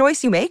tasty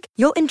choice you make,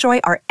 you'll enjoy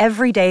our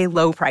everyday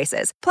low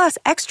prices, plus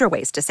extra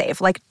ways to save,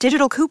 like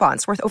digital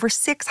coupons worth over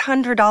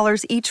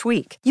 $600 each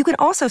week. You can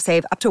also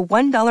save up to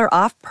 $1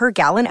 off per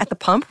gallon at the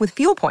pump with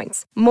fuel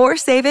points. More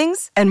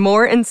savings and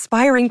more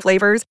inspiring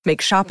flavors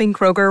make shopping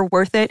Kroger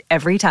worth it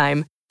every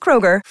time.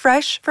 Kroger,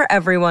 fresh for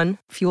everyone.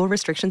 Fuel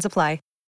restrictions apply.